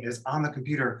company is on the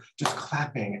computer just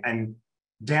clapping and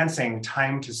dancing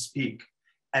Time to Speak.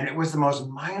 And it was the most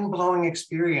mind-blowing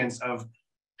experience of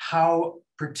how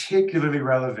particularly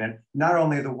relevant, not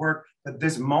only the work, but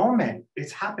this moment,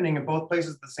 it's happening in both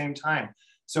places at the same time.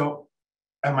 So,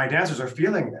 and my dancers are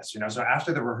feeling this, so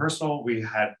after the rehearsal, we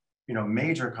had,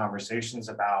 major conversations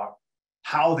about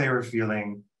how they were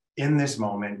feeling in this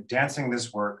moment, dancing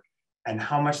this work, and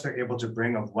how much they're able to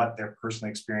bring of what they're personally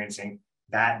experiencing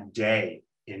that day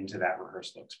into that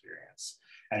rehearsal experience.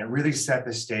 And it really set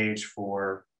the stage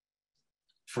for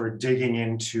digging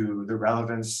into the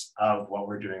relevance of what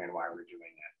we're doing and why we're doing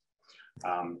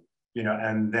it.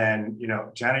 And then,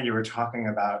 Janet, you were talking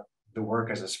about the work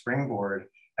as a springboard,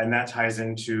 and that ties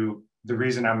into the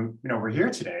reason we're here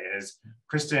today is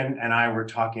Kristen and I were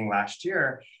talking last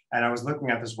year, and I was looking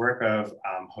at this work of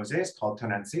José's called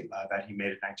Tonancitla that he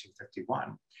made in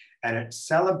 1951. And it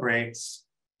celebrates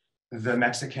the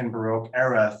Mexican Baroque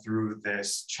era through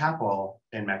this chapel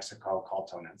in Mexico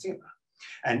called Tonancitla.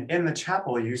 And in the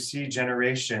chapel, you see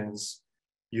generations.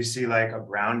 You see like a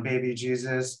brown baby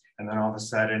Jesus, and then all of a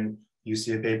sudden you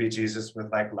see a baby Jesus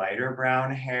with like lighter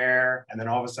brown hair, and then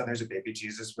all of a sudden there's a baby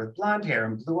Jesus with blonde hair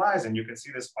and blue eyes, and you can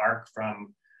see this arc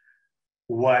from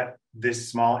what this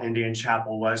small Indian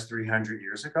chapel was 300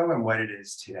 years ago and what it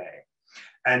is today.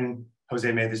 And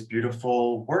José made this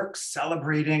beautiful work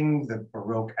celebrating the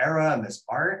Baroque era and this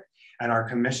art, and our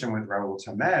commission with Raúl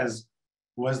Tamez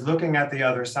was looking at the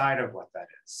other side of what that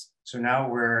is. So now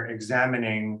we're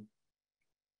examining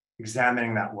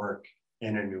that work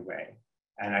in a new way.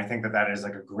 And I think that is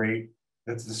like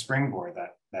that's the springboard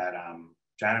that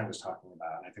Janet was talking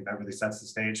about. And I think that really sets the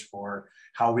stage for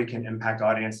how we can impact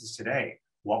audiences today,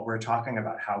 what we're talking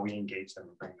about, how we engage them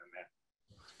and bring them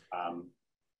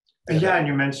in. And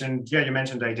you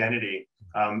mentioned identity.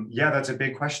 That's a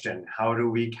big question. How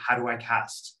do I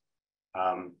cast?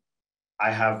 I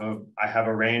have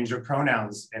a range of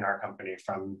pronouns in our company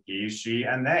from he, she,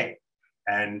 and they.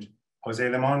 And José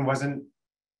Limón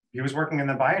he was working in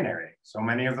the binary. So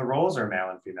many of the roles are male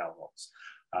and female roles.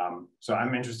 So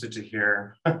I'm interested to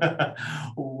hear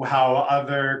how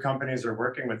other companies are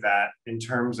working with that in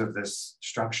terms of this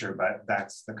structure, but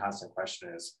that's the constant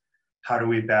question is, how do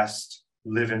we best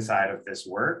live inside of this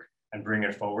work and bring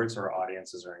it forward so our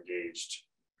audiences are engaged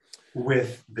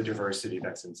with the diversity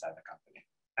that's inside the company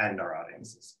and our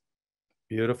audiences.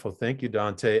 Beautiful. Thank you,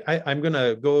 Dante. I'm going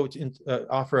to go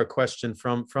offer a question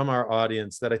from our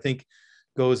audience that I think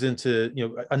goes into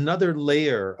another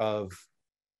layer of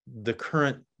the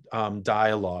current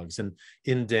dialogues and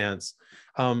in dance.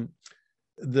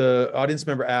 The audience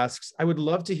member asks, I would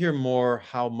love to hear more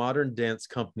how modern dance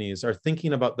companies are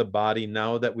thinking about the body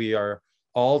now that we are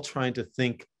all trying to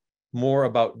think more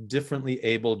about differently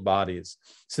abled bodies,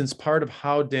 since part of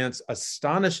how dance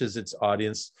astonishes its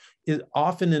audience, it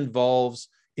often involves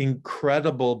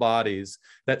incredible bodies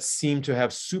that seem to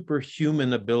have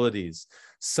superhuman abilities.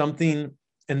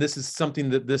 And this is something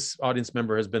that this audience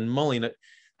member has been mulling at.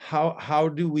 how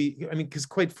do we, I mean, because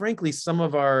quite frankly, some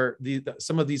of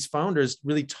these founders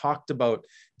really talked about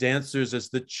dancers as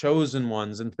the chosen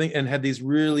ones and had these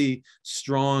really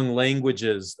strong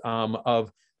languages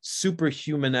of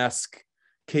superhuman-esque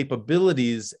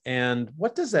capabilities. And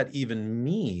what does that even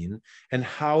mean? And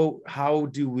how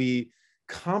do we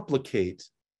complicate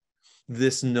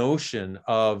this notion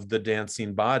of the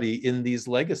dancing body in these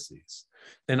legacies?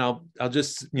 And I'll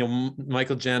just,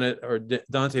 Michael, Janet, or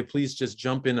Dante, please just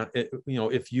jump in,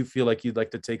 if you feel like you'd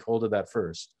like to take hold of that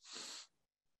first.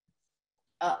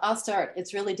 I'll start.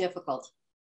 It's really difficult.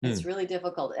 It's really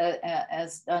difficult.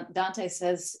 As Dante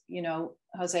says,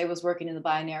 Jose was working in the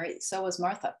binary, so was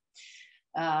Martha.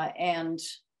 And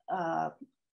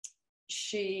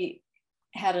she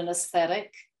had an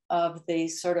aesthetic of the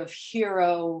sort of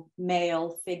hero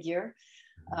male figure.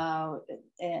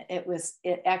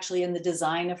 It actually in the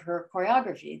design of her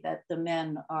choreography that the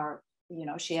men are,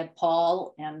 she had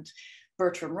Paul and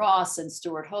Bertram Ross and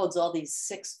Stuart Hodes, all these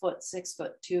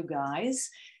 6'2" guys.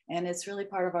 And it's really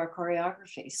part of our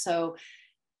choreography. So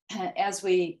as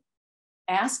we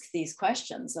ask these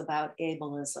questions about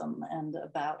ableism and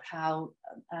about how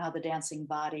the dancing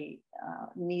body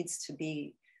needs to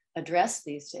be addressed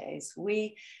these days,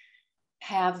 we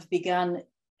have begun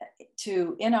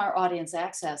to, in our audience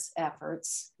access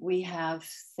efforts, we have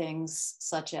things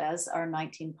such as our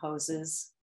 19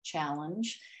 Poses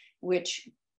Challenge, which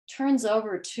turns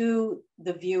over to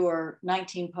the viewer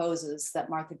 19 poses that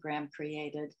Martha Graham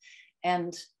created.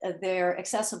 And they're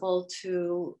accessible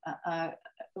to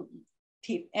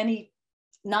any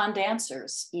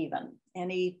non-dancers, even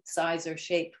any size or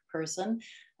shape person.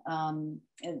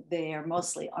 They are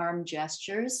mostly arm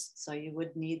gestures, so you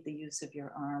would need the use of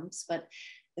your arms, but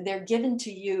they're given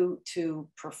to you to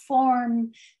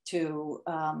perform,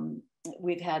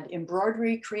 we've had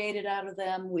embroidery created out of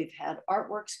them, we've had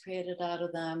artworks created out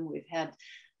of them, we've had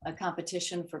a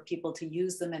competition for people to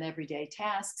use them in everyday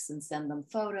tasks and send them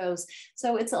photos.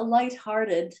 So it's a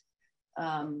lighthearted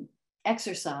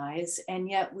exercise, and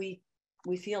yet we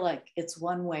feel like it's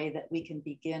one way that we can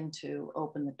begin to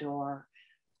open the door.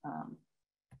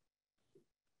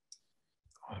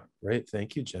 Great,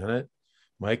 thank you, Janet.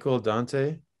 Michael,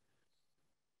 Dante.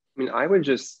 I mean, I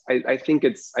think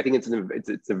it's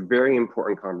a very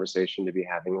important conversation to be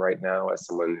having right now as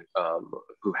someone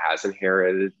who has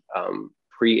inherited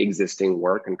pre-existing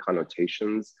work and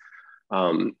connotations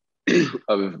of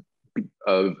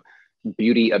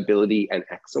beauty, ability, and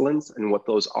excellence, and what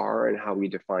those are and how we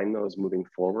define those moving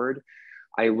forward.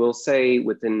 I will say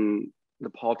within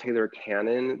the Paul Taylor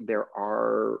canon, there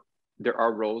are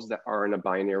roles that are in a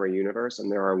binary universe,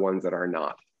 and there are ones that are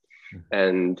not.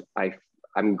 And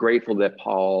I'm grateful that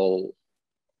Paul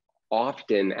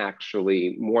often,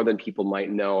 actually, more than people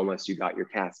might know unless you got your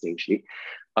casting sheet,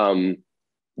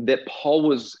 that Paul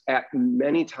was at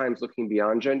many times looking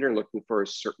beyond gender and looking for a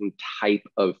certain type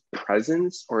of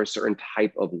presence or a certain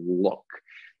type of look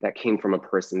that came from a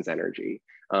person's energy.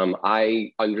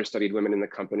 I understudied women in the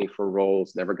company for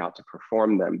roles, never got to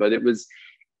perform them, but it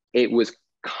was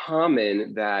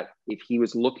common that if he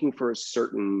was looking for a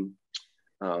certain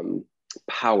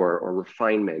power or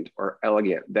refinement or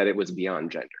elegant, that it was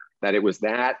beyond gender, that it was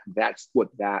that's what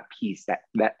that piece,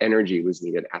 that energy was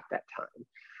needed at that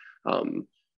time.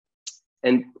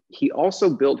 And he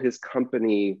also built his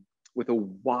company with a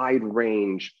wide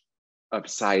range of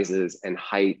sizes and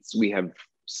heights. We have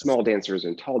small dancers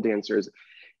and tall dancers.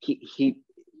 The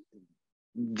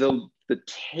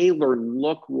Taylor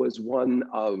look was one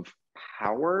of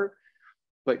power,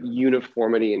 but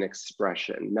uniformity and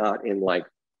expression, not in like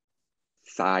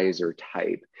size or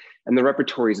type. And the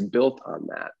repertoire is built on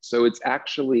that. So it's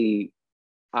actually,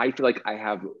 I feel like I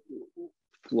have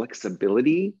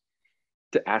flexibility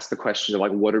to ask the question of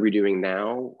like, what are we doing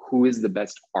now? Who is the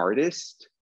best artist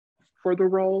for the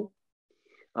role?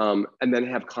 And then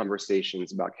have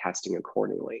conversations about casting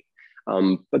accordingly.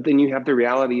 But then you have the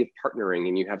reality of partnering,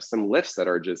 and you have some lifts that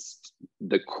are just,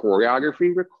 the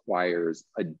choreography requires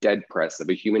a dead press of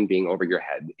a human being over your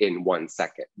head in 1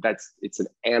 second. That's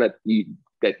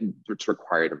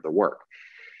required of the work.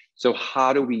 So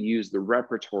how do we use the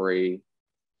repertoire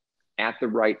at the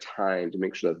right time to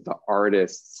make sure that the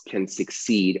artists can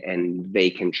succeed and they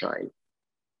can shine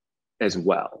as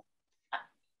well?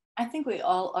 I think we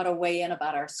all ought to weigh in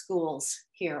about our schools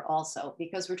here also,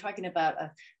 because we're talking about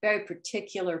a very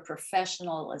particular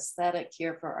professional aesthetic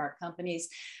here for our companies.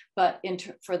 But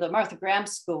for the Martha Graham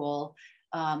School,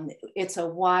 it's a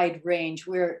wide range.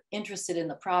 We're interested in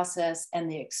the process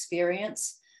and the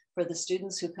experience for the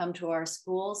students who come to our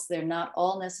schools. They're not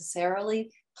all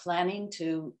necessarily planning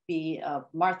to be a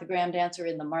Martha Graham dancer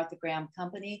in the Martha Graham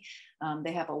Company.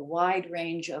 They have a wide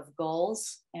range of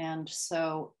goals. And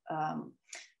so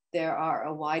there are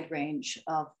a wide range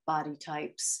of body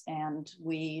types, and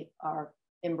we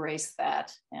embrace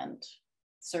that and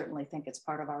certainly think it's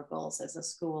part of our goals as a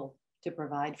school to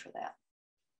provide for that.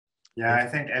 Yeah, I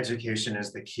think education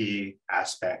is the key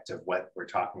aspect of what we're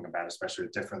talking about, especially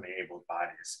with differently abled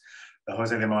bodies. The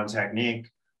José Limón technique,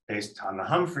 based on the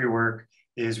Humphrey work,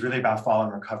 is really about fall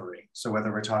and recovery. So whether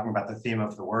we're talking about the theme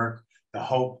of the work, the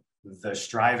hope, the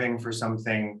striving for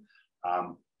something,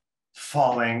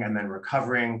 falling and then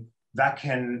recovering, that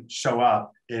can show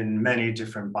up in many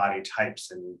different body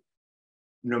types. And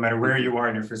no matter where you are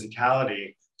in your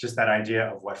physicality, just that idea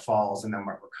of what falls and then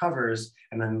what recovers,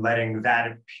 and then letting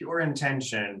that pure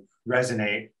intention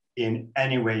resonate in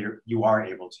any way you are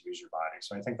able to use your body.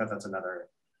 So I think that that's another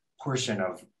portion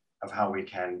of how we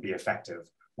can be effective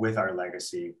with our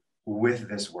legacy, with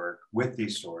this work, with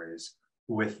these stories,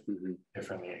 with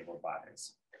differently abled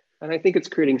bodies. And I think it's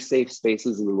creating safe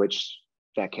spaces in which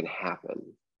that can happen,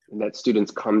 and that students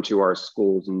come to our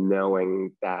schools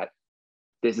knowing that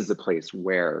this is a place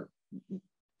where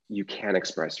you can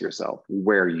express yourself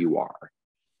where you are,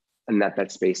 and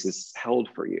that space is held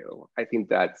for you. I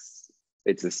think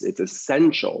it's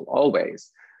essential always,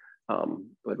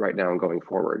 but right now and going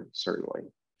forward, certainly.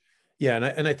 Yeah,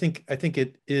 and I think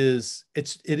it is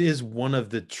one of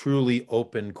the truly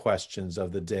open questions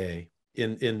of the day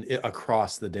in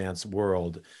across the dance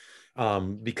world,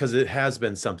 because it has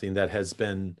been something that has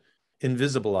been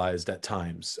invisibilized at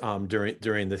times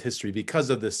during the history because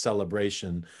of this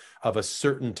celebration of a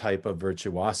certain type of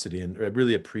virtuosity. And I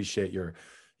really appreciate your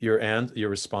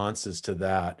responses to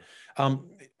that.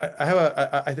 I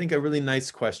have I think a really nice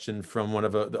question from one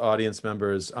of the audience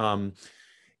members, kind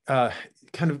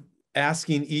of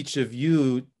asking each of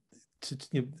you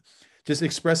to just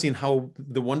expressing how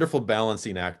the wonderful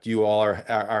balancing act you all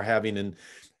are having in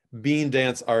being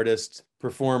dance artists,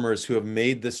 performers who have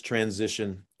made this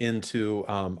transition into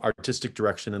artistic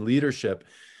direction and leadership.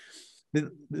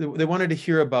 They wanted to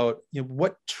hear about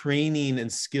what training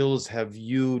and skills have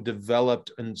you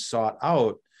developed and sought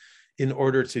out in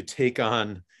order to take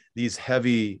on these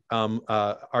heavy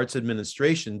arts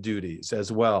administration duties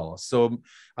as well. So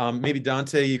maybe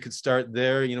Dante, you could start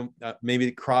there.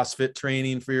 Maybe CrossFit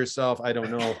training for yourself. I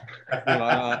don't know.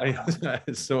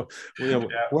 So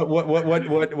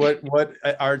what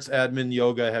arts admin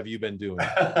yoga have you been doing?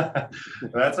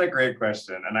 That's a great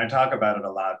question, and I talk about it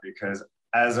a lot because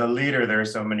as a leader, there are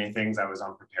so many things I was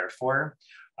unprepared for,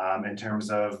 in terms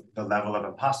of the level of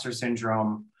imposter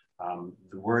syndrome,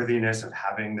 the worthiness of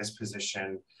having this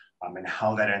position. And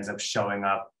how that ends up showing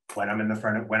up when I'm in the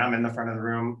front of the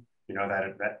room,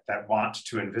 that want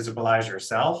to invisibilize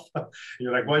yourself.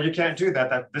 You're like, well, you can't do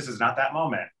that. This is not that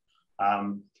moment.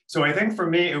 So I think for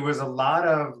me, it was a lot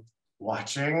of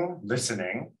watching,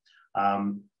 listening,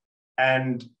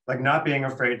 and like not being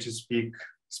afraid to speak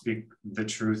the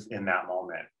truth in that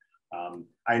moment.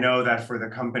 I know that for the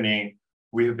company,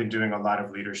 we have been doing a lot of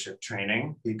leadership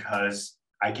training because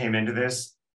I came into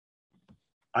this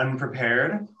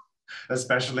unprepared,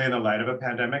 especially in the light of a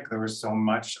pandemic. There was so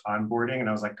much onboarding, and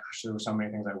I was like, gosh, there were so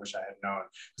many things I wish I had known,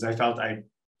 because I felt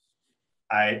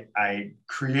I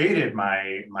created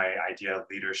my idea of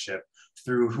leadership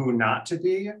through who not to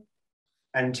be,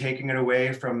 and taking it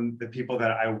away from the people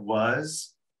that I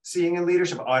was seeing in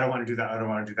leadership. Oh, I don't want to do that. I don't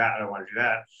want to do that. I don't want to do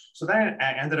that. So then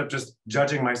I ended up just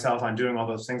judging myself on doing all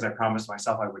those things I promised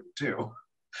myself I wouldn't do.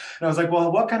 And I was like,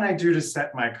 well, what can I do to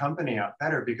set my company up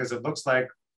better? Because it looks like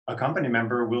a company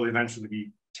member will eventually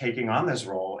be taking on this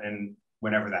role in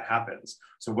whenever that happens.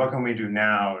 So what can we do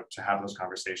now to have those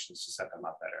conversations to set them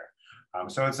up better?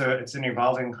 So it's an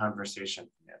evolving conversation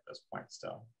for me at this point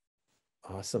still.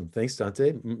 Awesome. Thanks,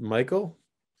 Dante. Michael?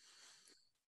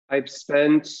 I've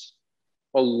spent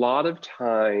a lot of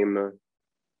time.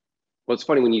 Well, it's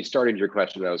funny, when you started your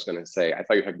question, I was going to say, I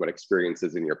thought you were talking about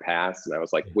experiences in your past. And I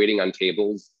was like, waiting on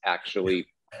tables actually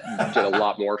did a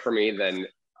lot more for me than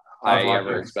I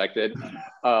ever expected,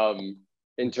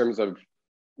 in terms of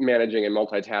managing and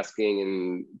multitasking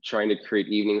and trying to create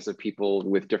evenings of people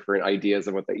with different ideas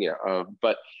of what they,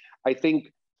 but I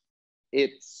think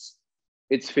it's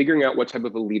figuring out what type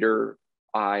of a leader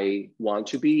I want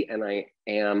to be and I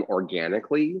am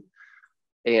organically,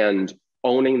 and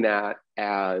owning that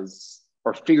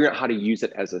or figuring out how to use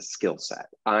it as a skill set.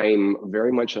 I'm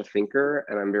very much a thinker,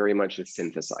 and I'm very much a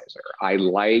synthesizer. I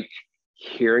like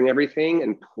hearing everything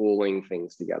and pulling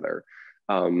things together.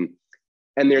 And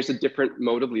there's a different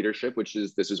mode of leadership, which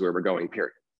is, this is where we're going,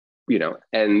 period.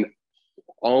 And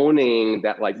owning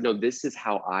that, like, no, this is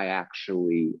how I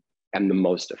actually am the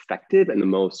most effective and the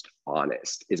most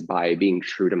honest, is by being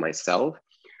true to myself.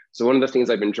 So one of the things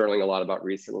I've been journaling a lot about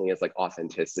recently is like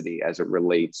authenticity as it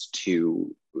relates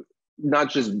to not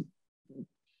just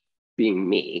being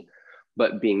me,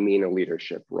 but being me in a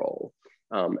leadership role,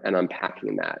 and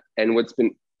unpacking that. And what's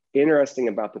been interesting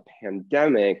about the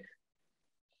pandemic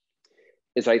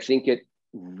is I think it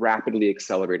rapidly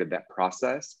accelerated that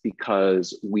process,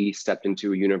 because we stepped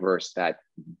into a universe that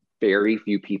very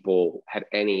few people had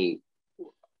any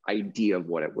idea of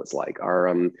what it was like.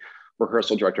 Our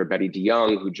rehearsal director, Betty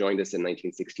DeYoung, who joined us in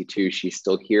 1962, she's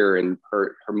still here, and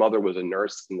her mother was a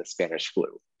nurse in the Spanish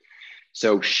flu.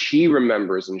 So she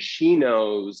remembers and she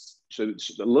knows, so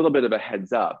a little bit of a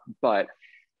heads up, but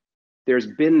there's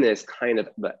been this kind of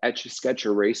the etch a sketch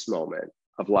erase moment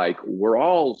of like, we're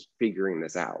all figuring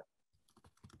this out.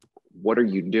 What are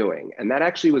you doing? And that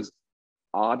actually was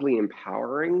oddly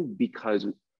empowering, because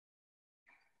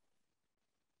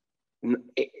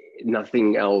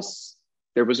nothing else,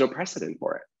 there was no precedent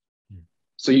for it.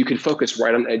 So you could focus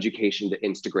right on education to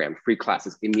Instagram, free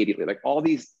classes immediately. Like all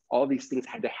these things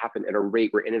had to happen at a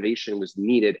rate where innovation was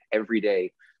needed every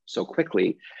day so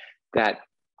quickly, that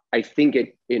I think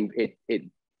it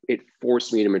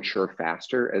forced me to mature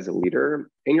faster as a leader.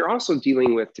 And you're also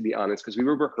dealing with, to be honest, because we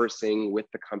were rehearsing with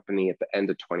the company at the end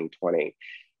of 2020,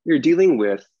 you're dealing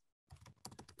with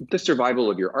the survival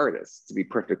of your artists, to be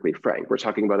perfectly frank. We're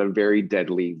talking about a very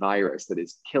deadly virus that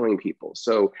is killing people.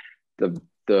 So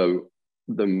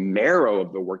the marrow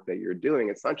of the work that you're doing,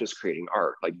 it's not just creating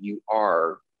art, like you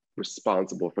are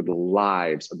responsible for the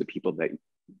lives of the people that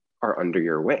are under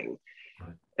your wing.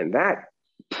 Right. And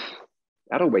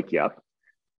that'll wake you up,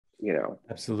 you know.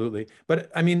 Absolutely.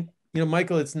 But I mean, you know,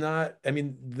 Michael, it's not, I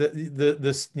mean,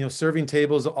 this, you know, serving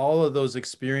tables, all of those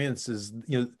experiences,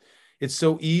 you know, it's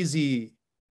so easy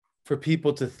for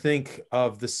people to think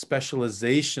of the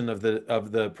specialization of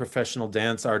the professional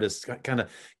dance artist, kind of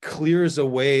clears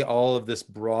away all of this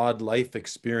broad life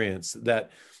experience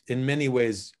that in many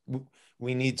ways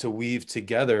we need to weave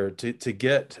together to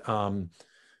get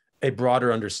a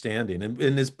broader understanding.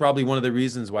 And is probably one of the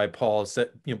reasons why Paul said,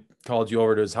 you know, called you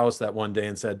over to his house that one day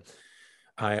and said,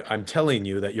 I'm telling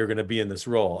you that you're going to be in this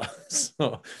role.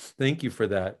 So thank you for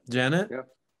that. Janet? Yeah.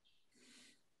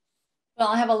 Well,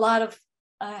 I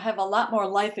have a lot more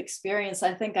life experience.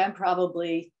 I think I'm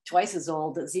probably twice as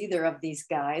old as either of these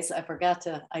guys. I forgot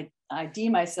to ID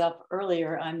myself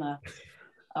earlier. I'm a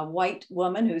white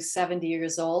woman who's 70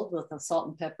 years old with a salt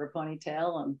and pepper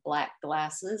ponytail and black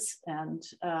glasses. And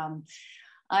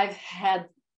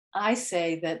I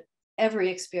say that every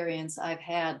experience I've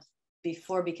had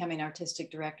before becoming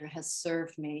artistic director has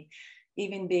served me.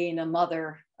 Even being a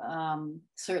mother,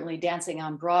 certainly dancing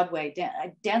on Broadway,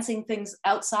 dancing things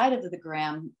outside of the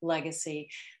Graham legacy,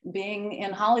 being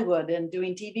in Hollywood and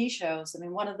doing TV shows. I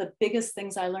mean, one of the biggest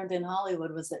things I learned in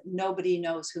Hollywood was that nobody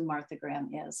knows who Martha Graham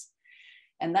is.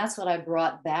 And that's what I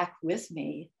brought back with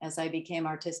me as I became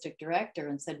artistic director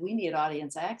and said, we need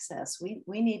audience access.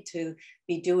 We need to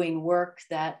be doing work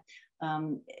that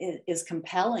is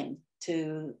compelling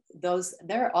to those,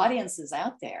 there are audiences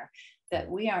out there that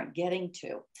we aren't getting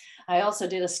to. I also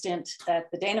did a stint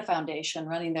at the Dana Foundation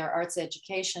running their arts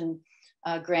education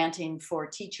granting for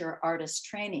teacher artist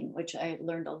training, which I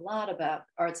learned a lot about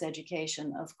arts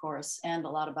education, of course, and a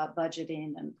lot about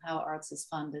budgeting and how arts is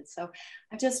funded. So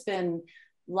I've just been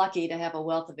lucky to have a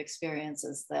wealth of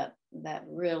experiences that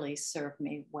really served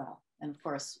me well. And of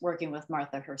course, working with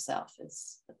Martha herself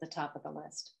is at the top of the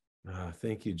list.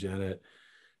 Thank you, Janet.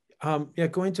 Yeah,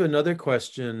 going to another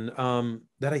question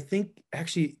that I think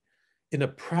actually in a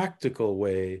practical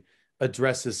way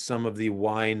addresses some of the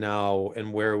why now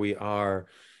and where we are.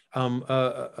 An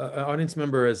audience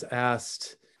member has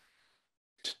asked,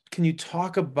 can you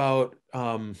talk about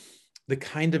the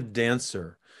kind of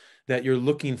dancer that you're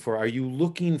looking for? Are you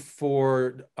looking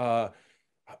for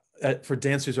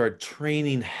dancers who are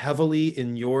training heavily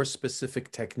in your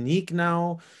specific technique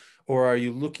now? Or are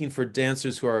you looking for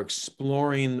dancers who are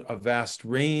exploring a vast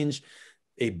range,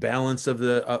 a balance of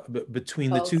the between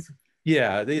both. The two?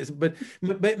 Yeah, but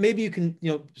maybe you can,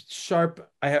 you know,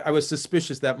 I was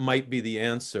suspicious that might be the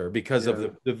answer because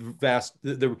of the vast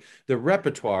the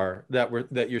repertoire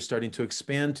that you're starting to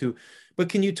expand to. But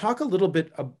can you talk a little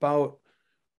bit about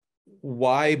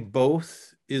why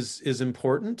both is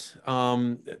important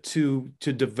to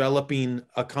developing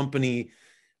a company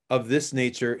of this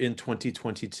nature in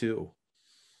 2022?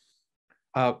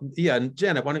 Yeah, and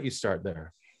Janet, why don't you start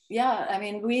there? Yeah, I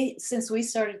mean, since we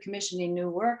started commissioning new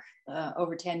work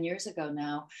over 10 years ago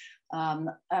now,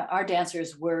 Our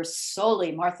dancers were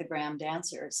solely Martha Graham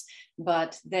dancers,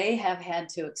 but they have had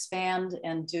to expand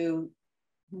and do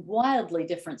wildly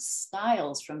different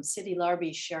styles, from Sidi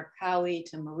Larbi Sherkawi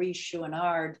to Marie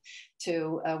Chouinard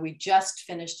to, we just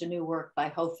finished a new work by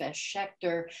Hofesh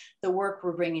Schechter. The work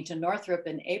we're bringing to Northrop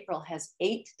in April has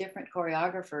 8 different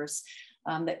choreographers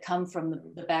that come from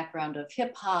the background of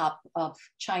hip hop, of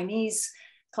Chinese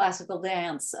classical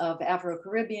dance, of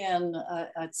Afro-Caribbean.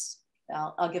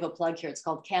 I'll give a plug here. It's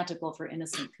called Canticle for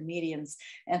Innocent Comedians.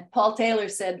 And Paul Taylor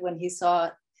said when he saw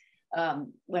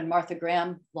when Martha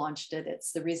Graham launched it,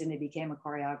 it's the reason he became a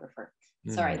choreographer.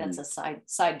 Sorry, that's a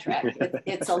sidetrack.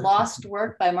 It's a lost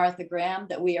work by Martha Graham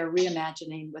that we are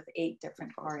reimagining with 8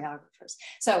 different choreographers.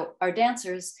 So our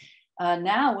dancers,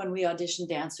 now when we audition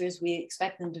dancers, we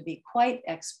expect them to be quite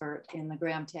expert in the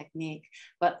Graham technique,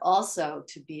 but also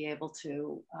to be able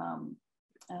to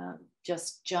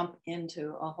just jump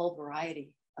into a whole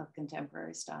variety of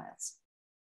contemporary styles.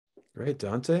 Great,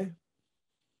 Dante.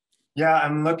 Yeah,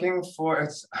 I'm looking for,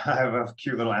 I have a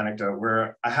cute little anecdote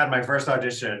where I had my first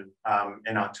audition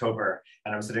in October,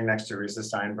 and I'm sitting next to Risa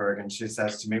Steinberg, and she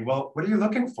says to me, well, what are you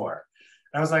looking for?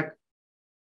 And I was like,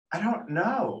 I don't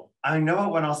know. I know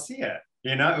it when I'll see it.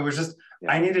 You know, it was just,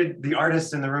 I needed the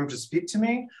artist in the room to speak to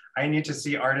me. I need to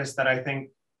see artists that I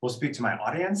think will speak to my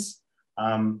audience.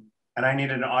 And I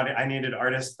needed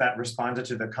artists that responded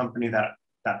to the company that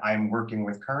I'm working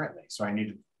with currently. So I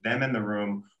needed them in the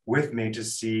room with me to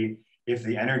see if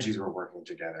the energies were working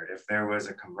together, if there was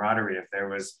a camaraderie, if there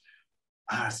was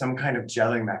some kind of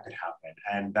gelling that could happen.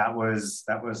 And that was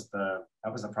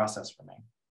the process for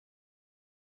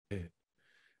me.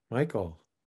 Michael.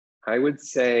 I would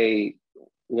say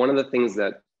one of the things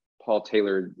that Paul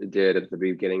Taylor did at the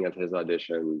beginning of his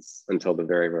auditions until the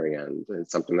very, very end, and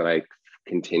it's something that I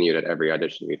continued at every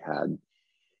audition we've had.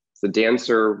 The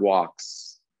dancer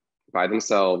walks by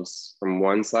themselves from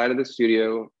one side of the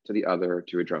studio to the other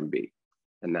to a drum beat,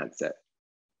 and that's it.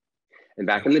 And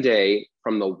back in the day,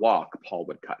 from the walk, Paul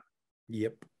would cut.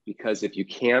 Yep. Because if you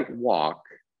can't walk,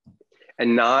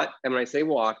 and when I say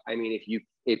walk, I mean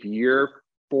if you're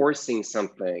forcing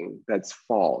something that's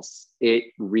false, it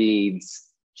reads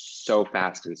so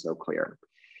fast and so clear.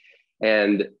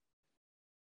 And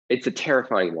it's a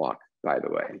terrifying walk, by the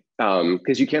way,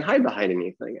 because you can't hide behind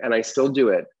anything. And I still do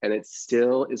it. And it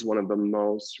still is one of the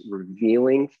most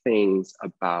revealing things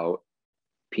about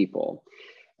people.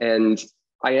 And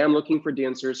I am looking for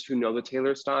dancers who know the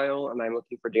Taylor style, and I'm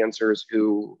looking for dancers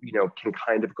who, you know, can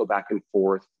kind of go back and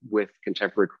forth with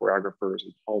contemporary choreographers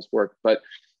and Paul's work. But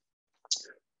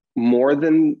more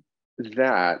than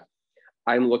that,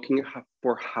 I'm looking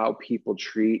for how people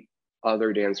treat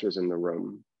other dancers in the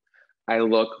room. I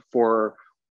look for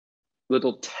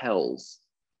little tells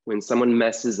when someone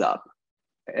messes up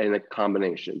in a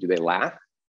combination. Do they laugh?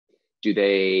 Do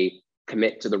they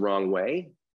commit to the wrong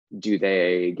way? Do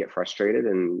they get frustrated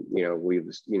and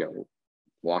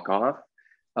walk off?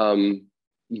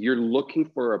 You're looking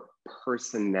for a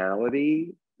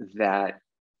personality that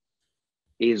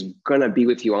is gonna be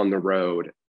with you on the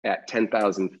road at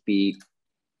 10,000 feet,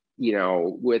 you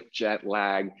know, with jet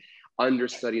lag,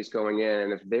 understudies going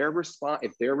in. And if their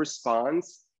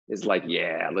response is like,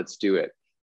 yeah, let's do it,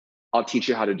 I'll teach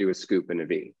you how to do a scoop and a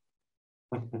V.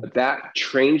 But that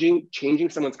changing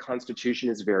someone's constitution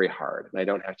is very hard, and I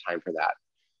don't have time for that.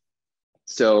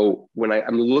 So when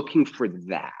I'm looking for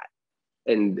that,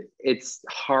 and it's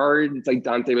hard, it's like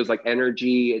Dante was like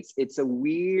energy, it's a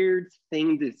weird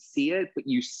thing to see it, but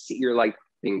you're like,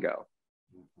 bingo,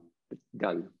 it's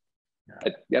done.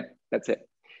 Yeah. Yep, that's it.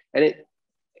 And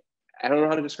I don't know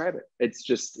how to describe it. It's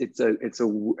just, it's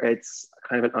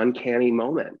kind of an uncanny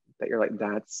moment that you're like,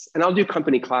 and I'll do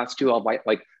company class too.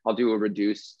 I'll do a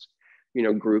reduced,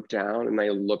 group down, and I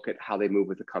look at how they move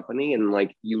with the company, and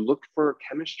like, you look for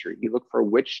chemistry. You look for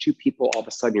which 2 people all of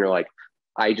a sudden you're like,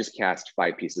 I just cast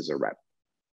 5 pieces of rep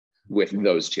with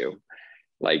those 2.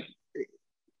 Like,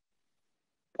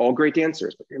 all great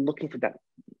dancers, but you're looking for that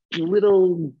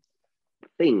little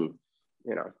thing,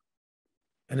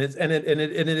 And it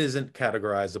isn't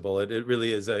categorizable. It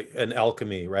really is an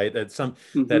alchemy, right? That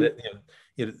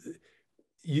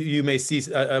you may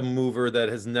see a mover that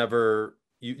has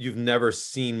you've never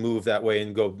seen move that way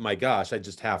and go, my gosh, I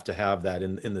just have to have that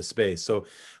in the space. So,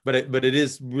 but it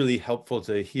is really helpful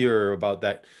to hear about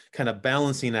that kind of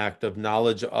balancing act of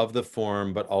knowledge of the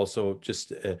form, but also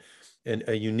just a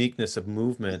uniqueness of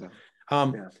movement.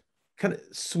 Kind of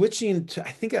switching to,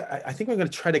 I think I'm going to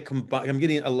try to combine. I'm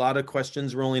getting a lot of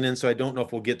questions rolling in, so I don't know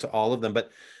if we'll get to all of them,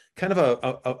 but kind of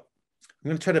I'm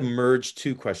going to try to merge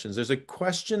 2 questions. There's a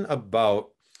question about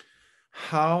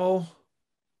how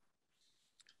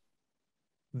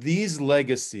these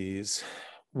legacies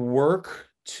work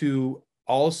to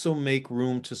also make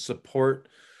room to support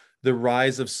the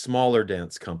rise of smaller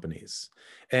dance companies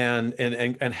and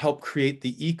help create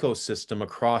the ecosystem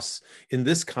across, in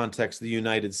this context, the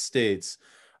United States,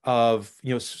 of,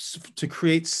 you know, to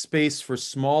create space for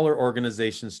smaller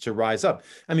organizations to rise up.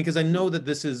 I mean, because I know that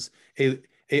this is a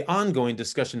ongoing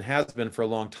discussion, has been for a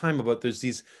long time, about there's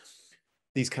these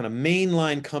kind of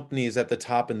mainline companies at the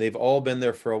top, and they've all been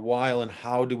there for a while, and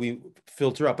how do we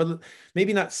filter up? But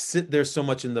maybe not sit there so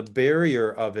much in the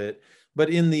barrier of it, but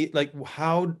in the, like,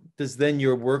 how does then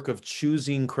your work of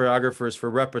choosing choreographers for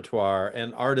repertoire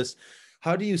and artists,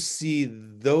 how do you see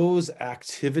those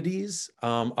activities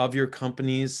of your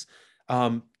companies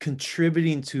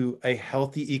contributing to a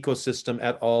healthy ecosystem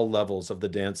at all levels of the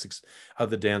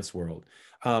dance world?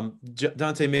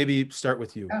 Dante, maybe start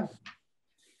with you.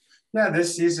 Yeah,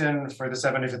 this season for the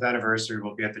 75th anniversary,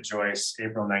 we'll be at the Joyce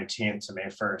April 19th to May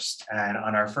 1st. And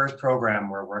on our first program,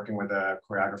 we're working with a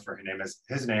choreographer.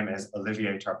 His name is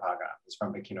Olivier Tarpaga. He's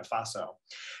from Burkina Faso.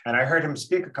 And I heard him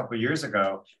speak a couple of years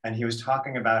ago, and he was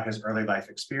talking about his early life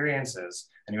experiences.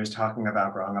 And he was talking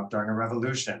about growing up during a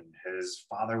revolution. His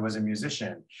father was a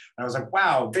musician. And I was like,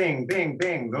 wow, bing, bing,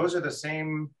 bing. Those are the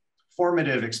same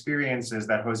formative experiences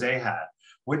that José had.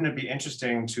 Wouldn't it be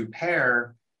interesting to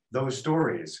pair those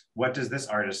stories? What is this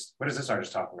artist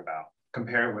talking about?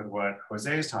 Compare it with what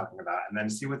José is talking about, and then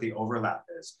see what the overlap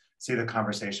is, see the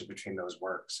conversation between those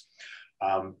works.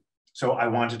 So I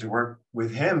wanted to work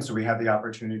with him, so we had the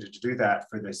opportunity to do that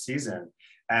for this season.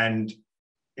 And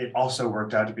it also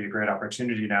worked out to be a great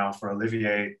opportunity now for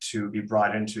Olivier to be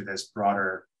brought into this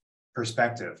broader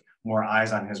perspective, more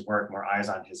eyes on his work, more eyes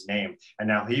on his name. And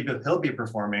now he'll be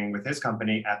performing with his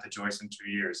company at the Joyce in 2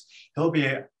 years. He'll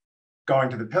be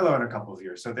going to the Pillow in a couple of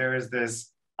years. So there is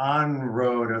this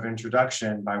on-road of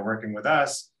introduction by working with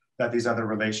us that these other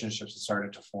relationships have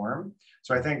started to form.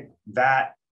 So I think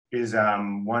that is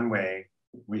one way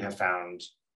we have found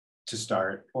to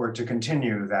start or to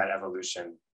continue that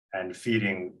evolution and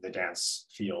feeding the dance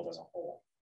field as a whole.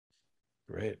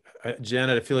 Great.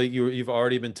 Janet, I feel like you've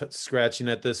already been scratching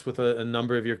at this with a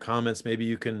number of your comments. Maybe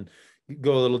you can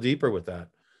go a little deeper with that.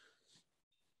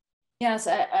 Yes,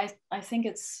 I think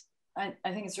it's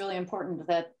really important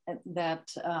that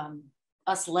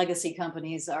us legacy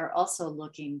companies are also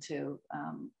looking to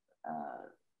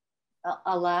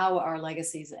allow our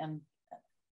legacies and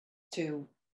to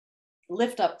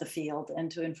lift up the field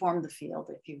and to inform the field,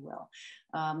 if you will.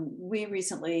 We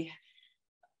recently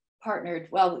partnered,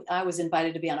 well, I was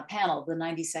invited to be on a panel, the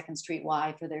 92nd Street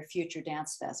Y, for their Future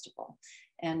Dance Festival.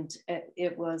 And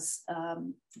it was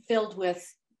filled with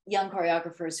young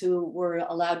choreographers who were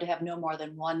allowed to have no more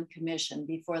than one commission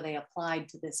before they applied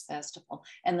to this festival.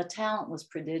 And the talent was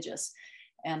prodigious.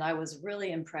 And I was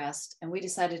really impressed. And we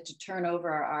decided to turn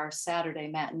over our Saturday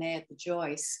matinee at the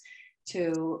Joyce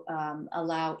to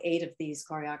allow 8 of these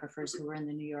choreographers who were in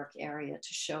the New York area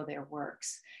to show their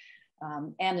works.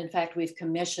 And in fact, we've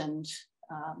commissioned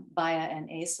Baya and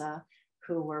Asa,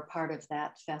 who were part of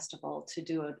that festival, to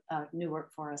do a new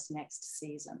work for us next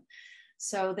season.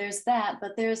 So there's that,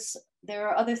 but there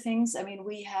are other things. I mean,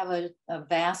 we have a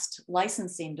vast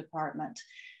licensing department,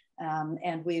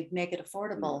 and we make it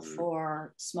affordable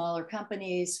for smaller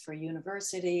companies, for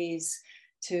universities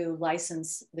to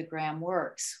license the Graham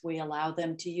works. We allow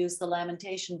them to use the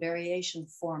Lamentation variation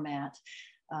format.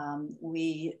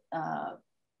 We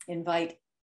invite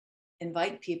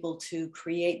people to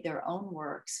create their own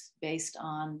works based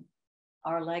on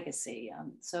our legacy.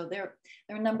 So there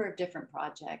are a number of different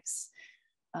projects.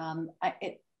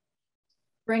 It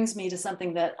brings me to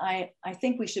something that I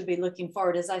think we should be looking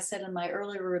forward. As I said in my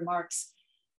earlier remarks,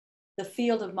 the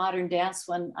field of modern dance,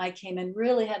 when I came in,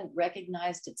 really hadn't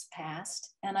recognized its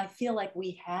past. And I feel like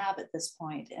we have at this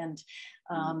point. And,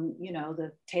 you know,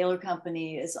 the Taylor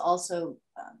Company is also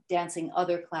dancing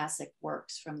other classic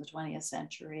works from the 20th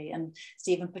century. And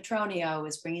Stephen Petronio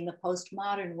is bringing the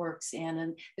postmodern works in.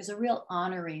 And there's a real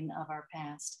honoring of our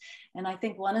past. And I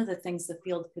think one of the things the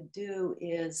field could do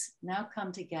is now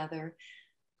come together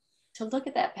to look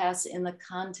at that past in the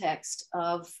context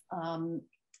of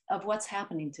what's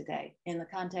happening today, in the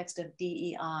context of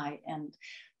DEI and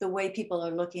the way people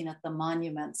are looking at the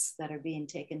monuments that are being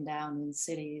taken down in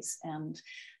cities, and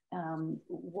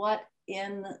what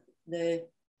in the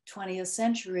 20th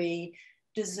century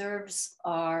deserves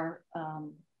our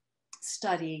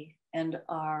study and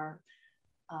our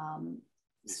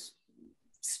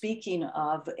speaking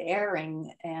of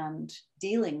airing and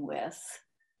dealing with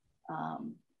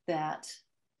that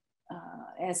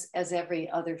as every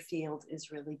other field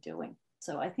is really doing.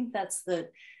 So I think that's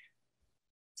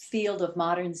field of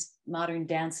modern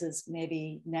dance's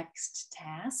maybe next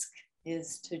task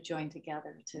is to join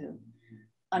together to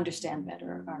understand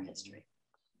better our history.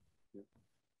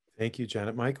 Thank you,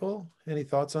 Janet. Michael, any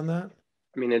thoughts on that?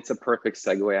 I mean, it's a perfect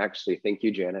segue, actually. Thank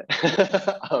you, Janet.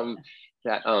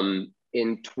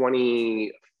 In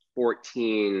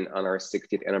 2014, on our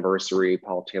 60th anniversary,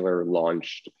 Paul Taylor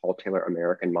launched Paul Taylor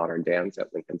American Modern Dance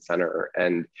at Lincoln Center.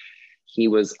 And he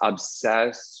was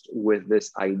obsessed with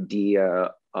this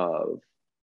idea of,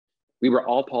 we were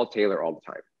all Paul Taylor all the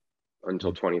time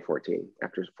until 2014,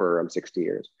 for 60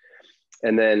 years.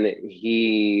 And then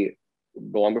he,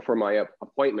 long before my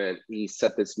appointment, he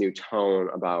set this new tone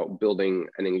about building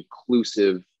an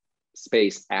inclusive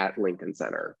space at Lincoln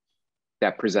Center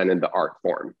that presented the art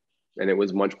form. And it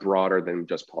was much broader than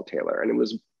just Paul Taylor. And it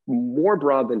was more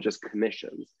broad than just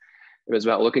commissions. It was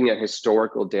about looking at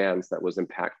historical dance that was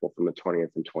impactful from the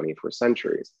 20th and 21st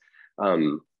centuries.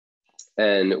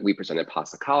 And we presented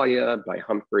Passacaglia by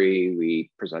Humphrey. We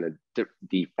presented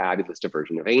the fabulous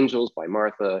Diversion of Angels by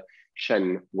Martha.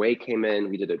 Shen Wei came in.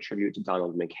 We did a tribute to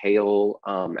Donald McHale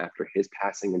after his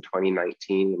passing in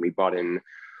 2019. And we brought in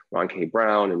Ron K.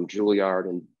 Brown and Juilliard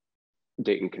and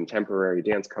Dayton Contemporary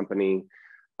Dance Company.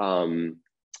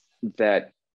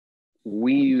 That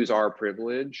we use our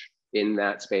privilege in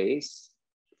that space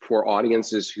for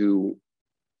audiences who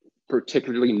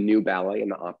particularly knew ballet and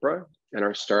the opera and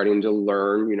are starting to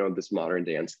learn, you know, this modern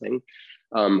dance thing,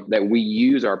 that we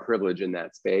use our privilege in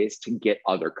that space to get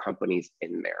other companies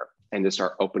in there and to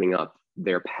start opening up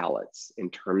their palettes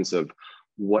in terms of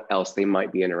what else they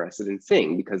might be interested in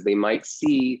seeing, because they might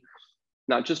see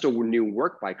not just a new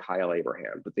work by Kyle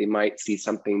Abraham, but they might see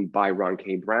something by Ron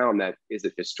K. Brown that is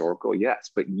it historical, yes,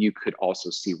 but you could also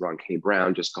see Ron K.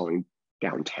 Brown just going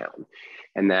downtown,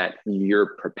 and that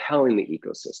you're propelling the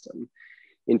ecosystem.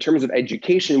 In terms of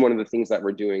education, one of the things that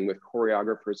we're doing with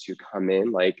choreographers who come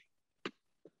in, like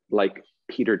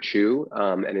Peter Chu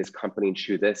and his company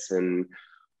Chu This, and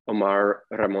Omar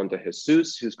Ramon de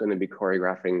Jesus, who's going to be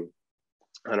choreographing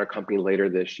on our company later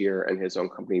this year, and his own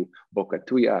company Boca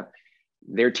Tuya.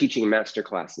 They're teaching master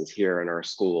classes here in our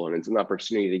school, and it's an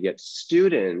opportunity to get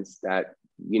students that,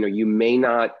 you know, you may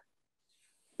not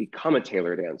become a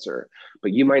Taylor dancer,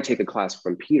 but you might take a class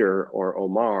from Peter or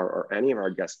Omar or any of our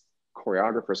guest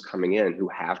choreographers coming in who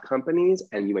have companies,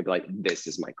 and you might be like, this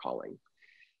is my calling.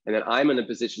 And then I'm in a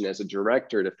position as a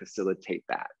director to facilitate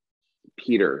that.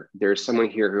 Peter, there's someone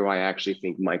here who I actually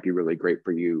think might be really great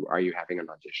for you. Are you having an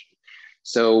audition?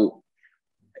 So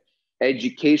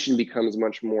education becomes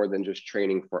much more than just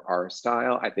training for our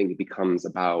style. I think it becomes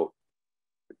about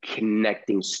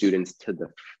connecting students to the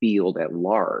field at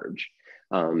large.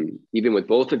 Even with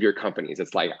both of your companies,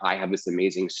 it's like, I have this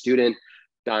amazing student,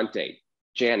 Dante,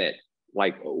 Janet,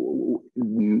 like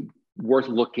worth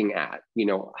looking at, you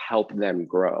know, help them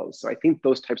grow. So I think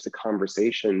those types of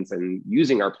conversations and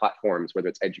using our platforms, whether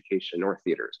it's education or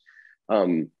theaters,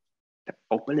 to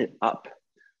open it up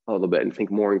a little bit and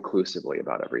think more inclusively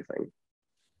about everything.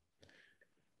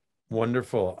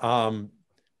 Wonderful.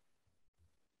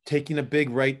 Taking a big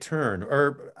right turn,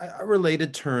 or a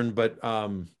related turn, but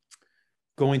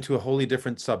going to a wholly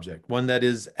different subject, one that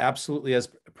is absolutely as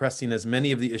pressing as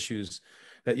many of the issues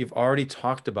that you've already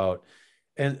talked about,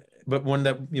 but one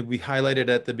that we highlighted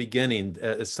at the beginning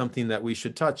as something that we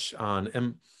should touch on.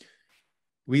 And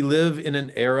we live in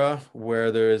an era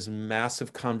where there is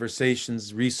massive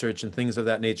conversations, research, and things of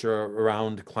that nature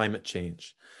around climate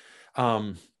change.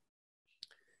 You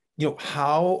know,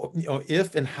 how, you know,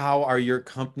 if and how are your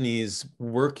companies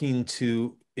working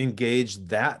to engage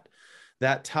that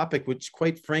topic, which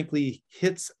quite frankly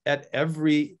hits at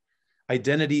every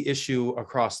identity issue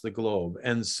across the globe?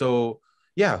 And so,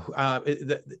 yeah,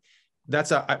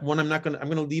 that's one. I'm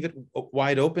going to leave it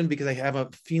wide open because I have a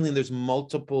feeling there's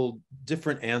multiple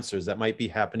different answers that might be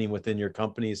happening within your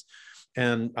companies.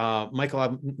 And Michael,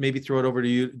 I'll maybe throw it over to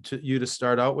you to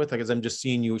start out with, because I'm just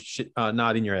seeing you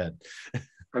nodding your head.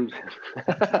 No,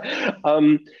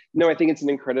 I think it's an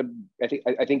incredible,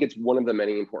 I think it's one of the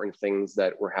many important things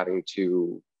that we're having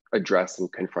to address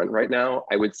and confront right now.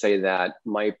 I would say that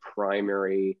my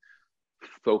primary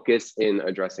focus in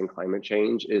addressing climate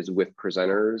change is with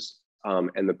presenters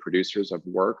and the producers of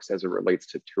works as it relates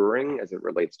to touring, as it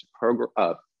relates to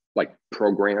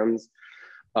programs,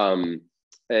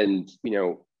 and, you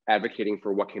know, advocating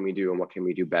for what can we do and what can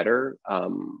we do better.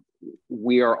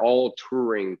 We are all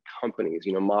touring companies.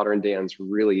 You know, modern dance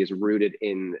really is rooted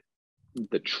in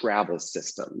the travel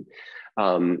system.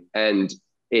 And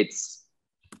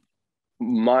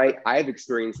I've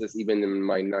experienced this even in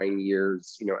my 9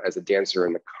 years, you know, as a dancer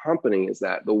in the company, is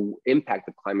that the impact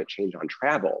of climate change on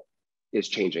travel is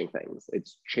changing things.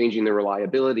 It's changing the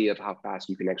reliability of how fast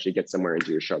you can actually get somewhere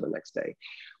into your show the next day.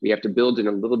 We have to build in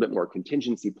a little bit more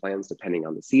contingency plans depending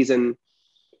on the season.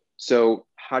 So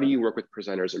how do you work with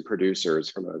presenters and producers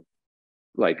from a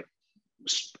like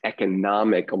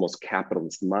economic, almost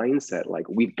capitalist mindset? Like,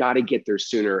 we've got to get there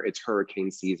sooner. It's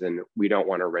hurricane season. We don't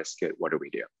want to risk it. What do we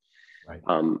do? Right.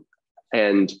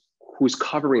 And who's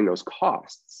covering those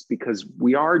costs? Because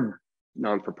we are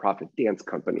non-for-profit dance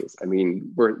companies. I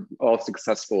mean, we're all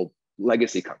successful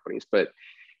legacy companies, but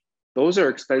those are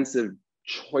expensive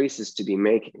choices to be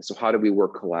making. So how do we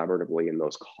work collaboratively in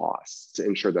those costs to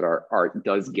ensure that our art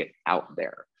does get out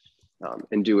there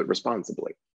and do it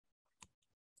responsibly?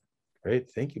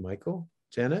 Great, thank you, Michael.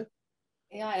 Janet?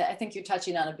 Yeah, I think you're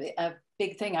touching on a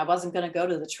big thing. I wasn't going to go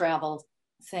to the travel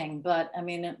thing, but I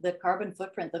mean, the carbon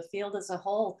footprint, the field as a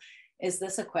whole, is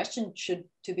this a question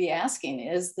to be asking?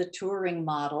 Is the touring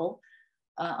model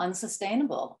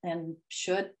unsustainable? And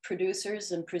should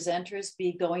producers and presenters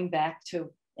be going back to,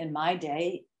 in my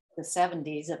day, the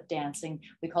 70s of dancing,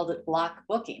 we called it block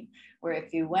booking, where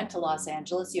if you went to Los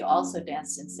Angeles, you also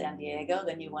danced in San Diego,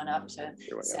 then you went up to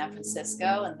San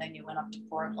Francisco, and then you went up to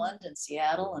Portland and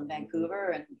Seattle and Vancouver,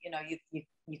 and you know,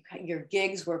 your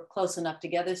gigs were close enough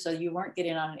together so you weren't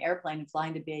getting on an airplane and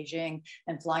flying to Beijing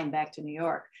and flying back to New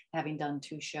York, having done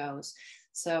 2 shows.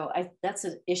 So that's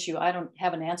an issue I don't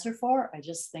have an answer for. I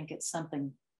just think it's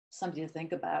something to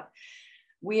think about.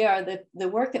 We are the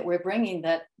work that we're bringing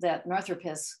that Northrop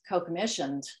has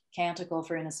co-commissioned, Canticle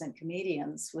for Innocent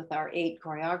Comedians, with our 8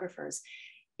 choreographers,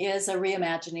 is a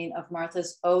reimagining of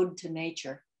Martha's Ode to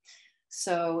Nature.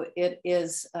 So it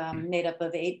is made up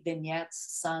of 8 vignettes: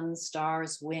 sun,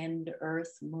 stars, wind,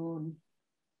 earth, moon.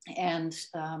 And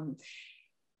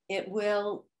it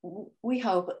will, we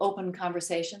hope, open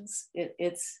conversations.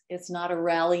 It's not a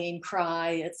rallying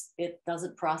cry. It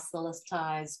doesn't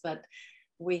proselytize, but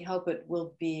we hope it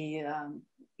will be,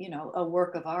 you know, a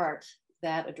work of art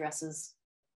that addresses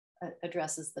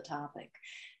the topic.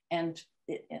 And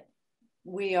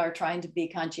we are trying to be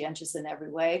conscientious in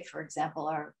every way. For example,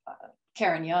 our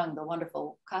Karen Young, the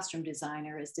wonderful costume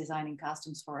designer, is designing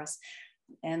costumes for us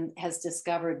and has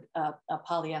discovered a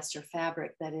polyester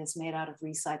fabric that is made out of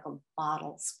recycled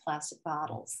bottles, plastic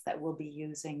bottles, that we'll be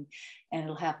using. And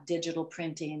it'll have digital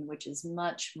printing, which is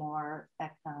much more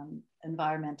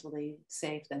environmentally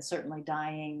safe than certainly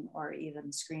dyeing or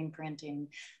even screen printing.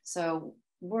 So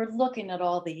we're looking at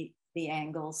all the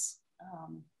angles.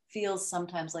 Feels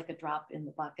sometimes like a drop in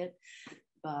the bucket,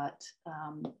 but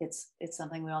it's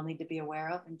something we all need to be aware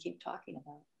of and keep talking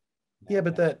about. Yeah,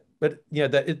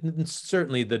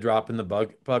 certainly the drop in the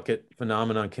bucket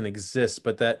phenomenon can exist,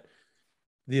 but that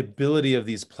the ability of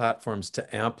these platforms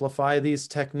to amplify these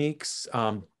techniques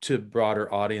to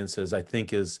broader audiences, I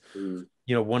think, is you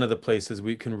know, one of the places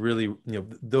we can really, you know,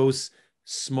 those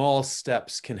small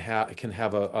steps can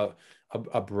have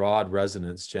a broad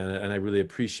resonance, Janet, and I really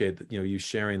appreciate that, you know, you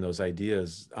sharing those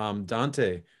ideas.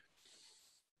 Dante.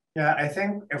 Yeah, I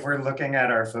think if we're looking at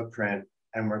our footprint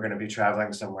and we're going to be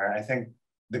traveling somewhere, I think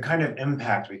the kind of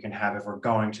impact we can have if we're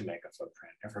going to make a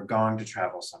footprint, if we're going to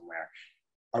travel somewhere,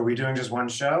 are we doing just one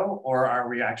show, or are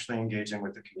we actually engaging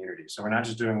with the community? So we're not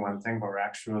just doing one thing, but we're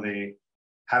actually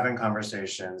having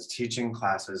conversations, teaching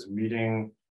classes,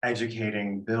 meeting,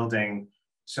 educating, building.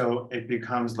 So it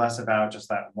becomes less about just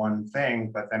that one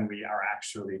thing, but then we are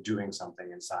actually doing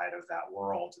something inside of that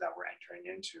world that we're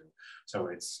entering into. So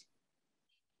it's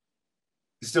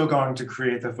still going to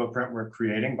create the footprint we're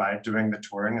creating by doing the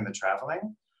touring and the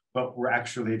traveling, but we're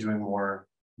actually doing more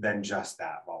than just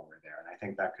that while we're there. And I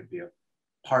think that could be a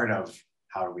part of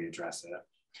how do we address it.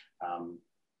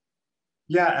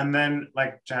 Yeah, and then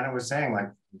like Janet was saying,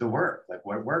 like the work, like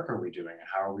what work are we doing and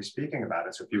how are we speaking about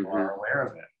it so people are aware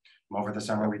of it? Over the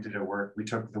summer, we did a work, we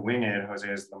took the Winged, José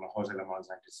Limon's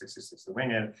 1966, the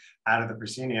Winged, out of the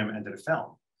proscenium and did a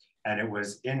film. And it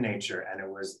was in nature, and it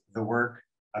was the work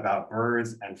about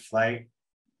birds and flight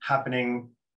happening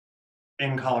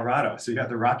in Colorado. So you got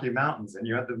the Rocky Mountains and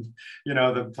you had the, you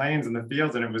know, the plains and the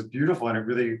fields, and it was beautiful, and it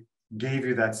really gave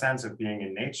you that sense of being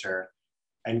in nature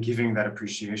and giving that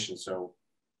appreciation. So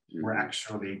we're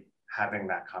actually having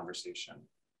that conversation.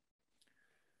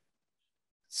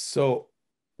 So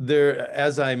there,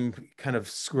 as I'm kind of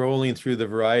scrolling through the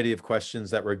variety of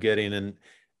questions that we're getting, and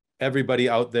everybody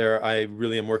out there, I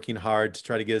really am working hard to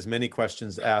try to get as many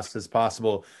questions asked as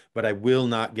possible, but I will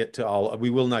not get to all, we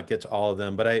will not get to all of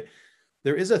them. But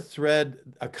there is a thread,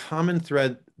 a common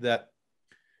thread that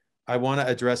I want to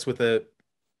address with a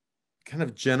kind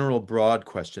of general broad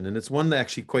question. And it's one that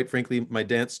actually, quite frankly, my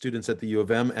dance students at the U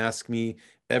of M ask me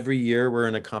every year. We're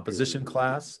in a composition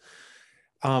class.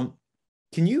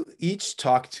 can you each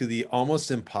talk to the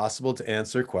almost impossible to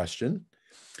answer question?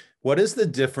 What is the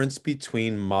difference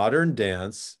between modern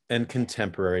dance and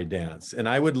contemporary dance? And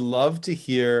I would love to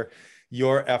hear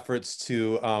your efforts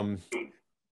to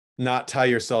not tie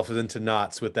yourself into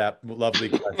knots with that lovely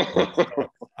question.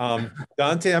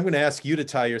 Dante, I'm going to ask you to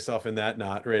tie yourself in that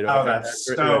knot right away. Oh, that's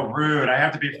so rude. I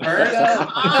have to be first. Go,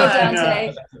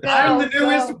 Dante. Go, I'm the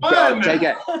newest one. Take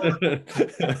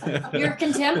it. You're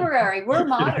contemporary. We're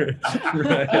modern.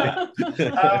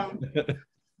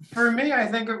 For me, I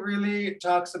think it really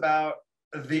talks about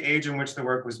the age in which the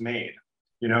work was made.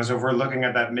 You know, so if we're looking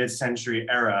at that mid-century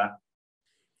era,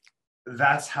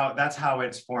 that's how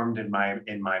it's formed in my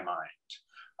mind.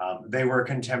 They were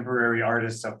contemporary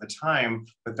artists of the time,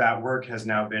 but that work has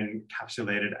now been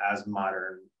encapsulated as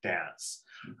modern dance.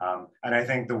 And I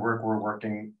think the work we're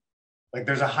working, like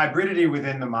there's a hybridity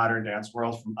within the modern dance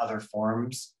world from other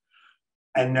forms.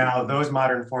 And now those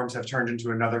modern forms have turned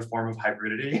into another form of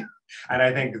hybridity. And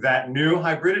I think that new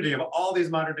hybridity of all these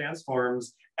modern dance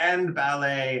forms and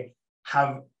ballet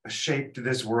have shaped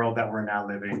this world that we're now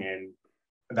living in,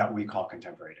 that we call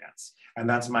contemporary dance. And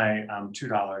that's my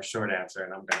 $2 short answer,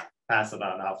 and I'm gonna pass it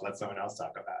on off, let someone else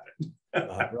talk about it.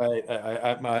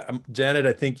 Right, Janet,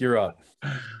 I think you're up.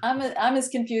 I'm as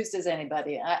confused as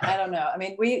anybody. I don't know. I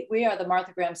mean, we are the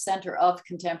Martha Graham Center of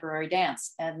Contemporary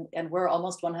Dance, and we're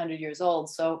almost 100 years old.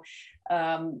 So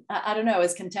I don't know,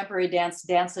 is contemporary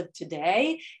dance of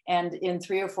today? And in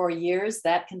 3 or 4 years,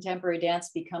 that contemporary dance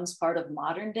becomes part of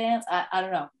modern dance? I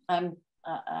don't know.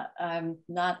 I'm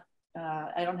not,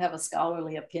 I don't have a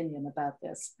scholarly opinion about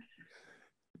this.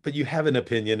 But you have an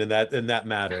opinion, and that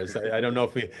matters. I don't know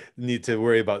if we need to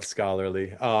worry about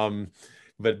scholarly.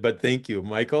 But thank you,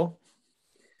 Michael.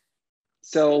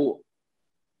 So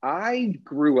I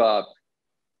grew up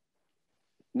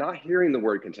not hearing the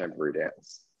word contemporary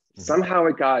dance. Somehow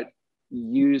it got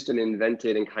used and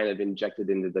invented and kind of injected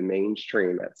into the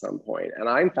mainstream at some point. And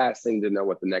I'm fascinated to know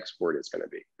what the next word is going to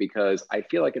be, because I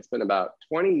feel like it's been about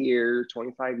 20 years,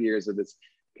 25 years of this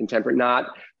contemporary, not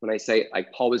when I say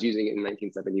like Paul was using it in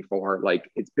 1974, like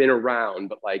it's been around,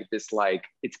 but like this, like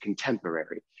it's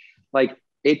contemporary. Like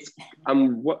it's,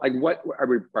 what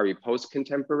are we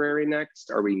post-contemporary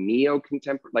next? Are we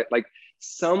neo-contemporary? Like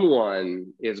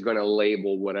someone is going to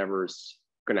label whatever's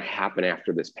going to happen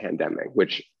after this pandemic,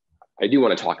 which I do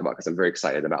want to talk about because I'm very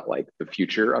excited about like the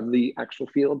future of the actual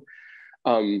field.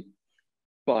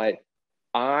 But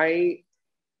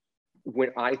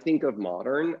when I think of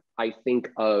modern, I think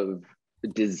of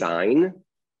design,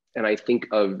 and I think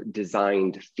of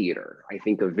designed theater. I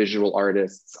think of visual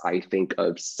artists, I think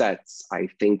of sets, I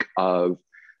think of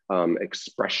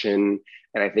expression,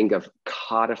 and I think of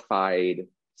codified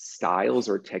styles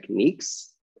or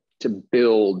techniques to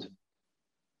build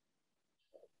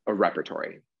a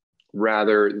repertoire,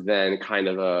 rather than kind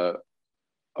of a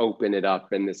open it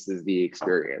up and this is the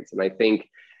experience. And I think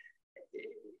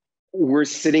we're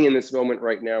sitting in this moment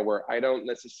right now where I don't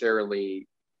necessarily,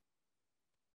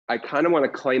 I kind of want to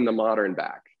claim the modern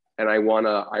back. And I want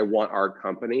our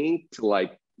company to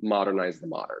like modernize the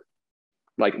modern.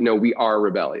 Like, no, we are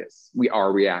rebellious. We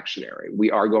are reactionary.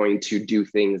 We are going to do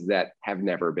things that have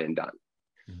never been done.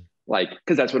 Like,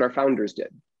 because that's what our founders did.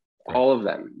 Right. All of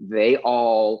them, they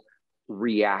all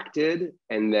reacted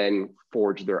and then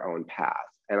forged their own path.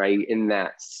 And in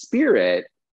that spirit,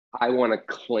 I want to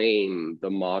claim the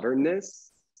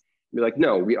modernness. Be like,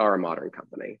 no, we are a modern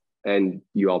company, and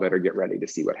you all better get ready to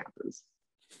see what happens.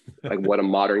 Like what a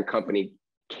modern company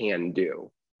can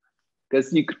do.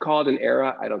 Because you could call it an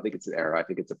era. I don't think it's an era. I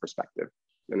think it's a perspective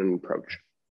and an approach.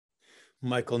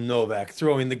 Michael Novak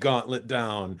throwing the gauntlet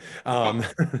down. All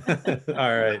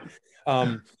right.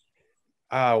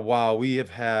 Wow, we have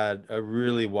had a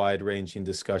really wide-ranging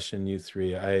discussion, you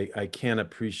three. I can't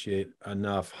appreciate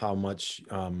enough how much,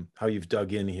 how you've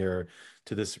dug in here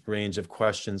to this range of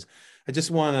questions. I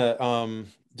just want to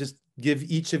just give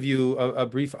each of you a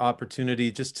brief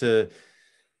opportunity just to,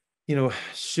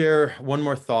 share one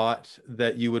more thought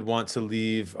that you would want to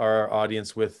leave our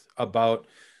audience with about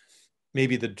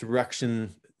maybe the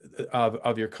direction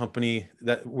of your company,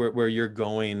 that where you're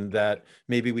going, that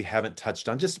maybe we haven't touched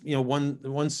on. Just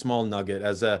one small nugget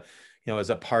as a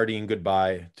parting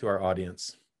goodbye to our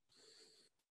audience.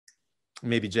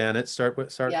 Maybe Janet, start.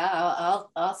 Yeah,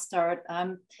 I'll start.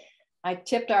 I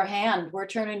tipped our hand. We're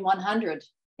turning 100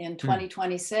 in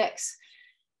 2026,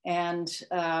 and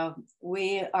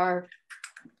we are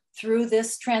through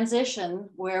this transition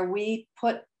where we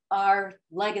put our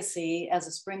legacy as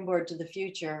a springboard to the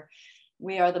future.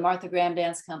 We are the Martha Graham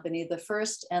Dance Company, the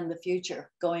first and the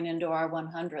future, going into our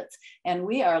 100th. And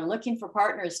we are looking for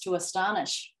partners to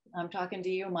astonish I'm talking to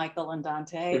you, Michael and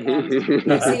Dante, and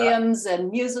museums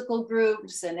and musical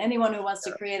groups and anyone who wants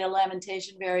to create a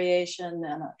lamentation variation.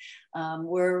 And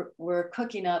we're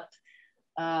cooking up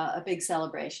a big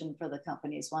celebration for the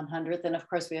company's 100th. And of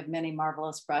course, we have many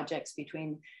marvelous projects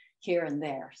between here and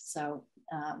there. So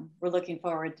we're looking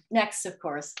forward next, of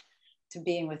course, to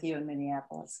being with you in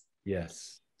Minneapolis.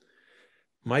 Yes.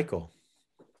 Michael.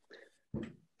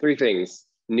 3 things.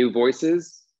 New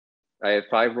voices. I have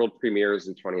 5 world premieres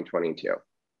in 2022.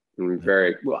 I'm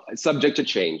very well, subject to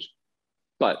change,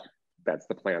 but that's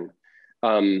the plan.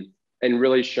 And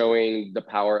really showing the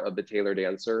power of the Taylor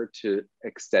dancer to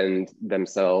extend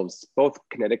themselves both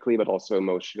kinetically, but also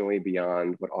emotionally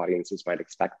beyond what audiences might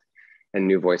expect. And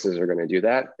new voices are going to do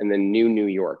that. And then New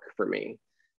York for me.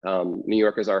 New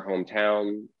York is our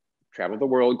hometown, travel the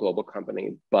world, global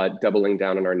company, but doubling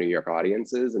down on our New York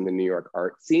audiences and the New York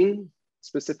art scene,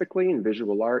 specifically in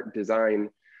visual art, design,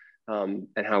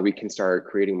 and how we can start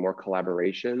creating more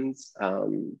collaborations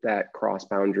that cross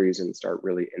boundaries and start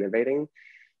really innovating.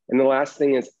 And the last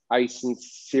thing is, I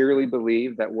sincerely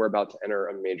believe that we're about to enter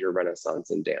a major renaissance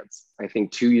in dance. I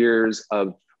think 2 years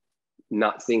of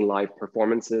not seeing live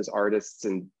performances, artists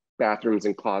in bathrooms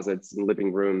and closets and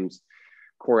living rooms,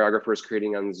 choreographers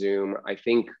creating on Zoom, I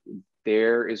think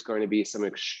there is going to be some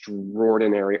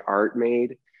extraordinary art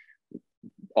made,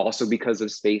 also because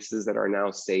of spaces that are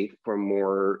now safe for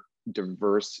more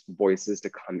diverse voices to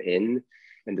come in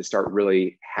and to start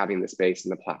really having the space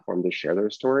and the platform to share their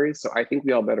stories. So I think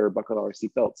we all better buckle our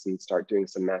seatbelts and start doing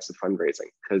some massive fundraising,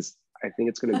 because I think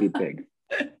it's going to be big.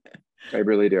 I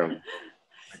really do.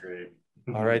 Agreed.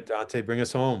 All right, Dante, bring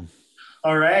us home.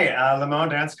 All right, Limón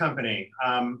Dance Company.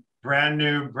 Brand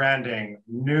new branding,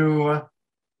 new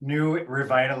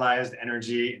revitalized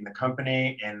energy in the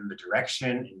company, in the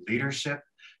direction, in leadership.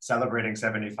 Celebrating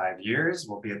 75 years.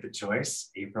 We'll be at the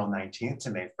Joyce, April 19th to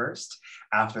May 1st.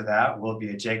 After that, we'll be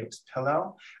at Jacob's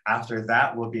Pillow. After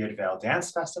that, we'll be at Vail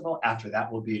Dance Festival. After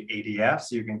that, we'll be at ADF.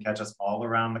 So you can catch us all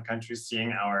around the country,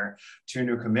 seeing our 2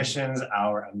 new commissions,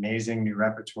 our amazing new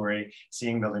repertory,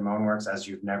 seeing the Limón works as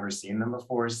you've never seen them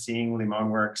before, seeing Limón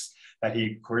works that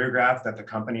he choreographed that the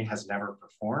company has never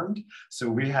performed. So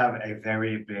we have a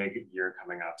very big year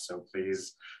coming up. So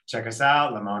please check us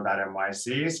out,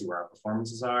 limon.nyc, see where our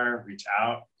performances are, reach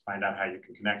out, find out how you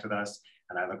can connect with us.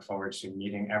 And I look forward to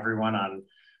meeting everyone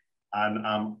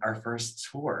on our first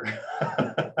tour.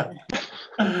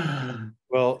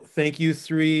 Well, thank you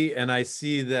 3. And I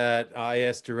see that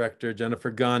IS Director Jennifer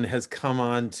Gunn has come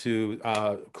on to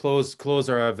close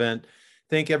our event.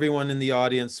 Thank everyone in the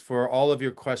audience for all of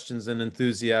your questions and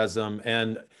enthusiasm.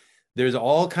 And there's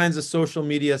all kinds of social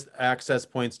media access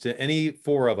points to any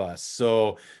 4 of us.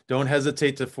 So don't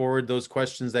hesitate to forward those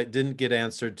questions that didn't get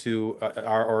answered to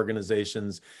our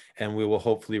organizations, and we will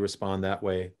hopefully respond that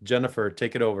way. Jennifer,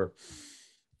 take it over.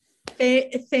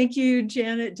 Thank you,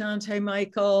 Janet, Dante,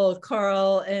 Michael,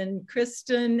 Carl, and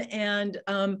Kristen. And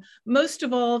most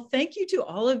of all, thank you to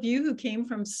all of you who came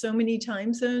from so many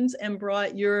time zones and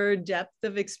brought your depth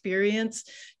of experience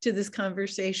to this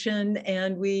conversation.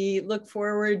 And we look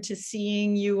forward to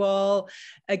seeing you all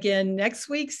again next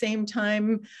week, same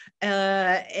time,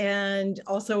 and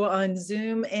also on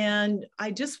Zoom. And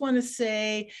I just want to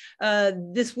say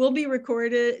this will be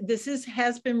recorded. This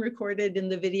has been recorded,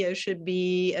 and the video should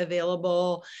be available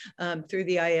through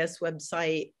the IS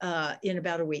website in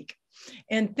about a week.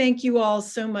 And thank you all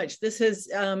so much. This has,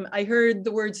 I heard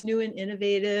the words new and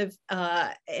innovative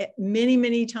many,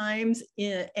 many times,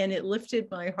 and it lifted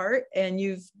my heart, and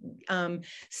you've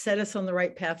set us on the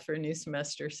right path for a new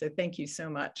semester. So thank you so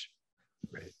much.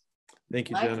 Great. Thank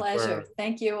you, My Jennifer. pleasure.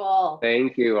 Thank you all.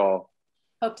 Thank you all.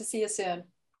 Hope to see you soon.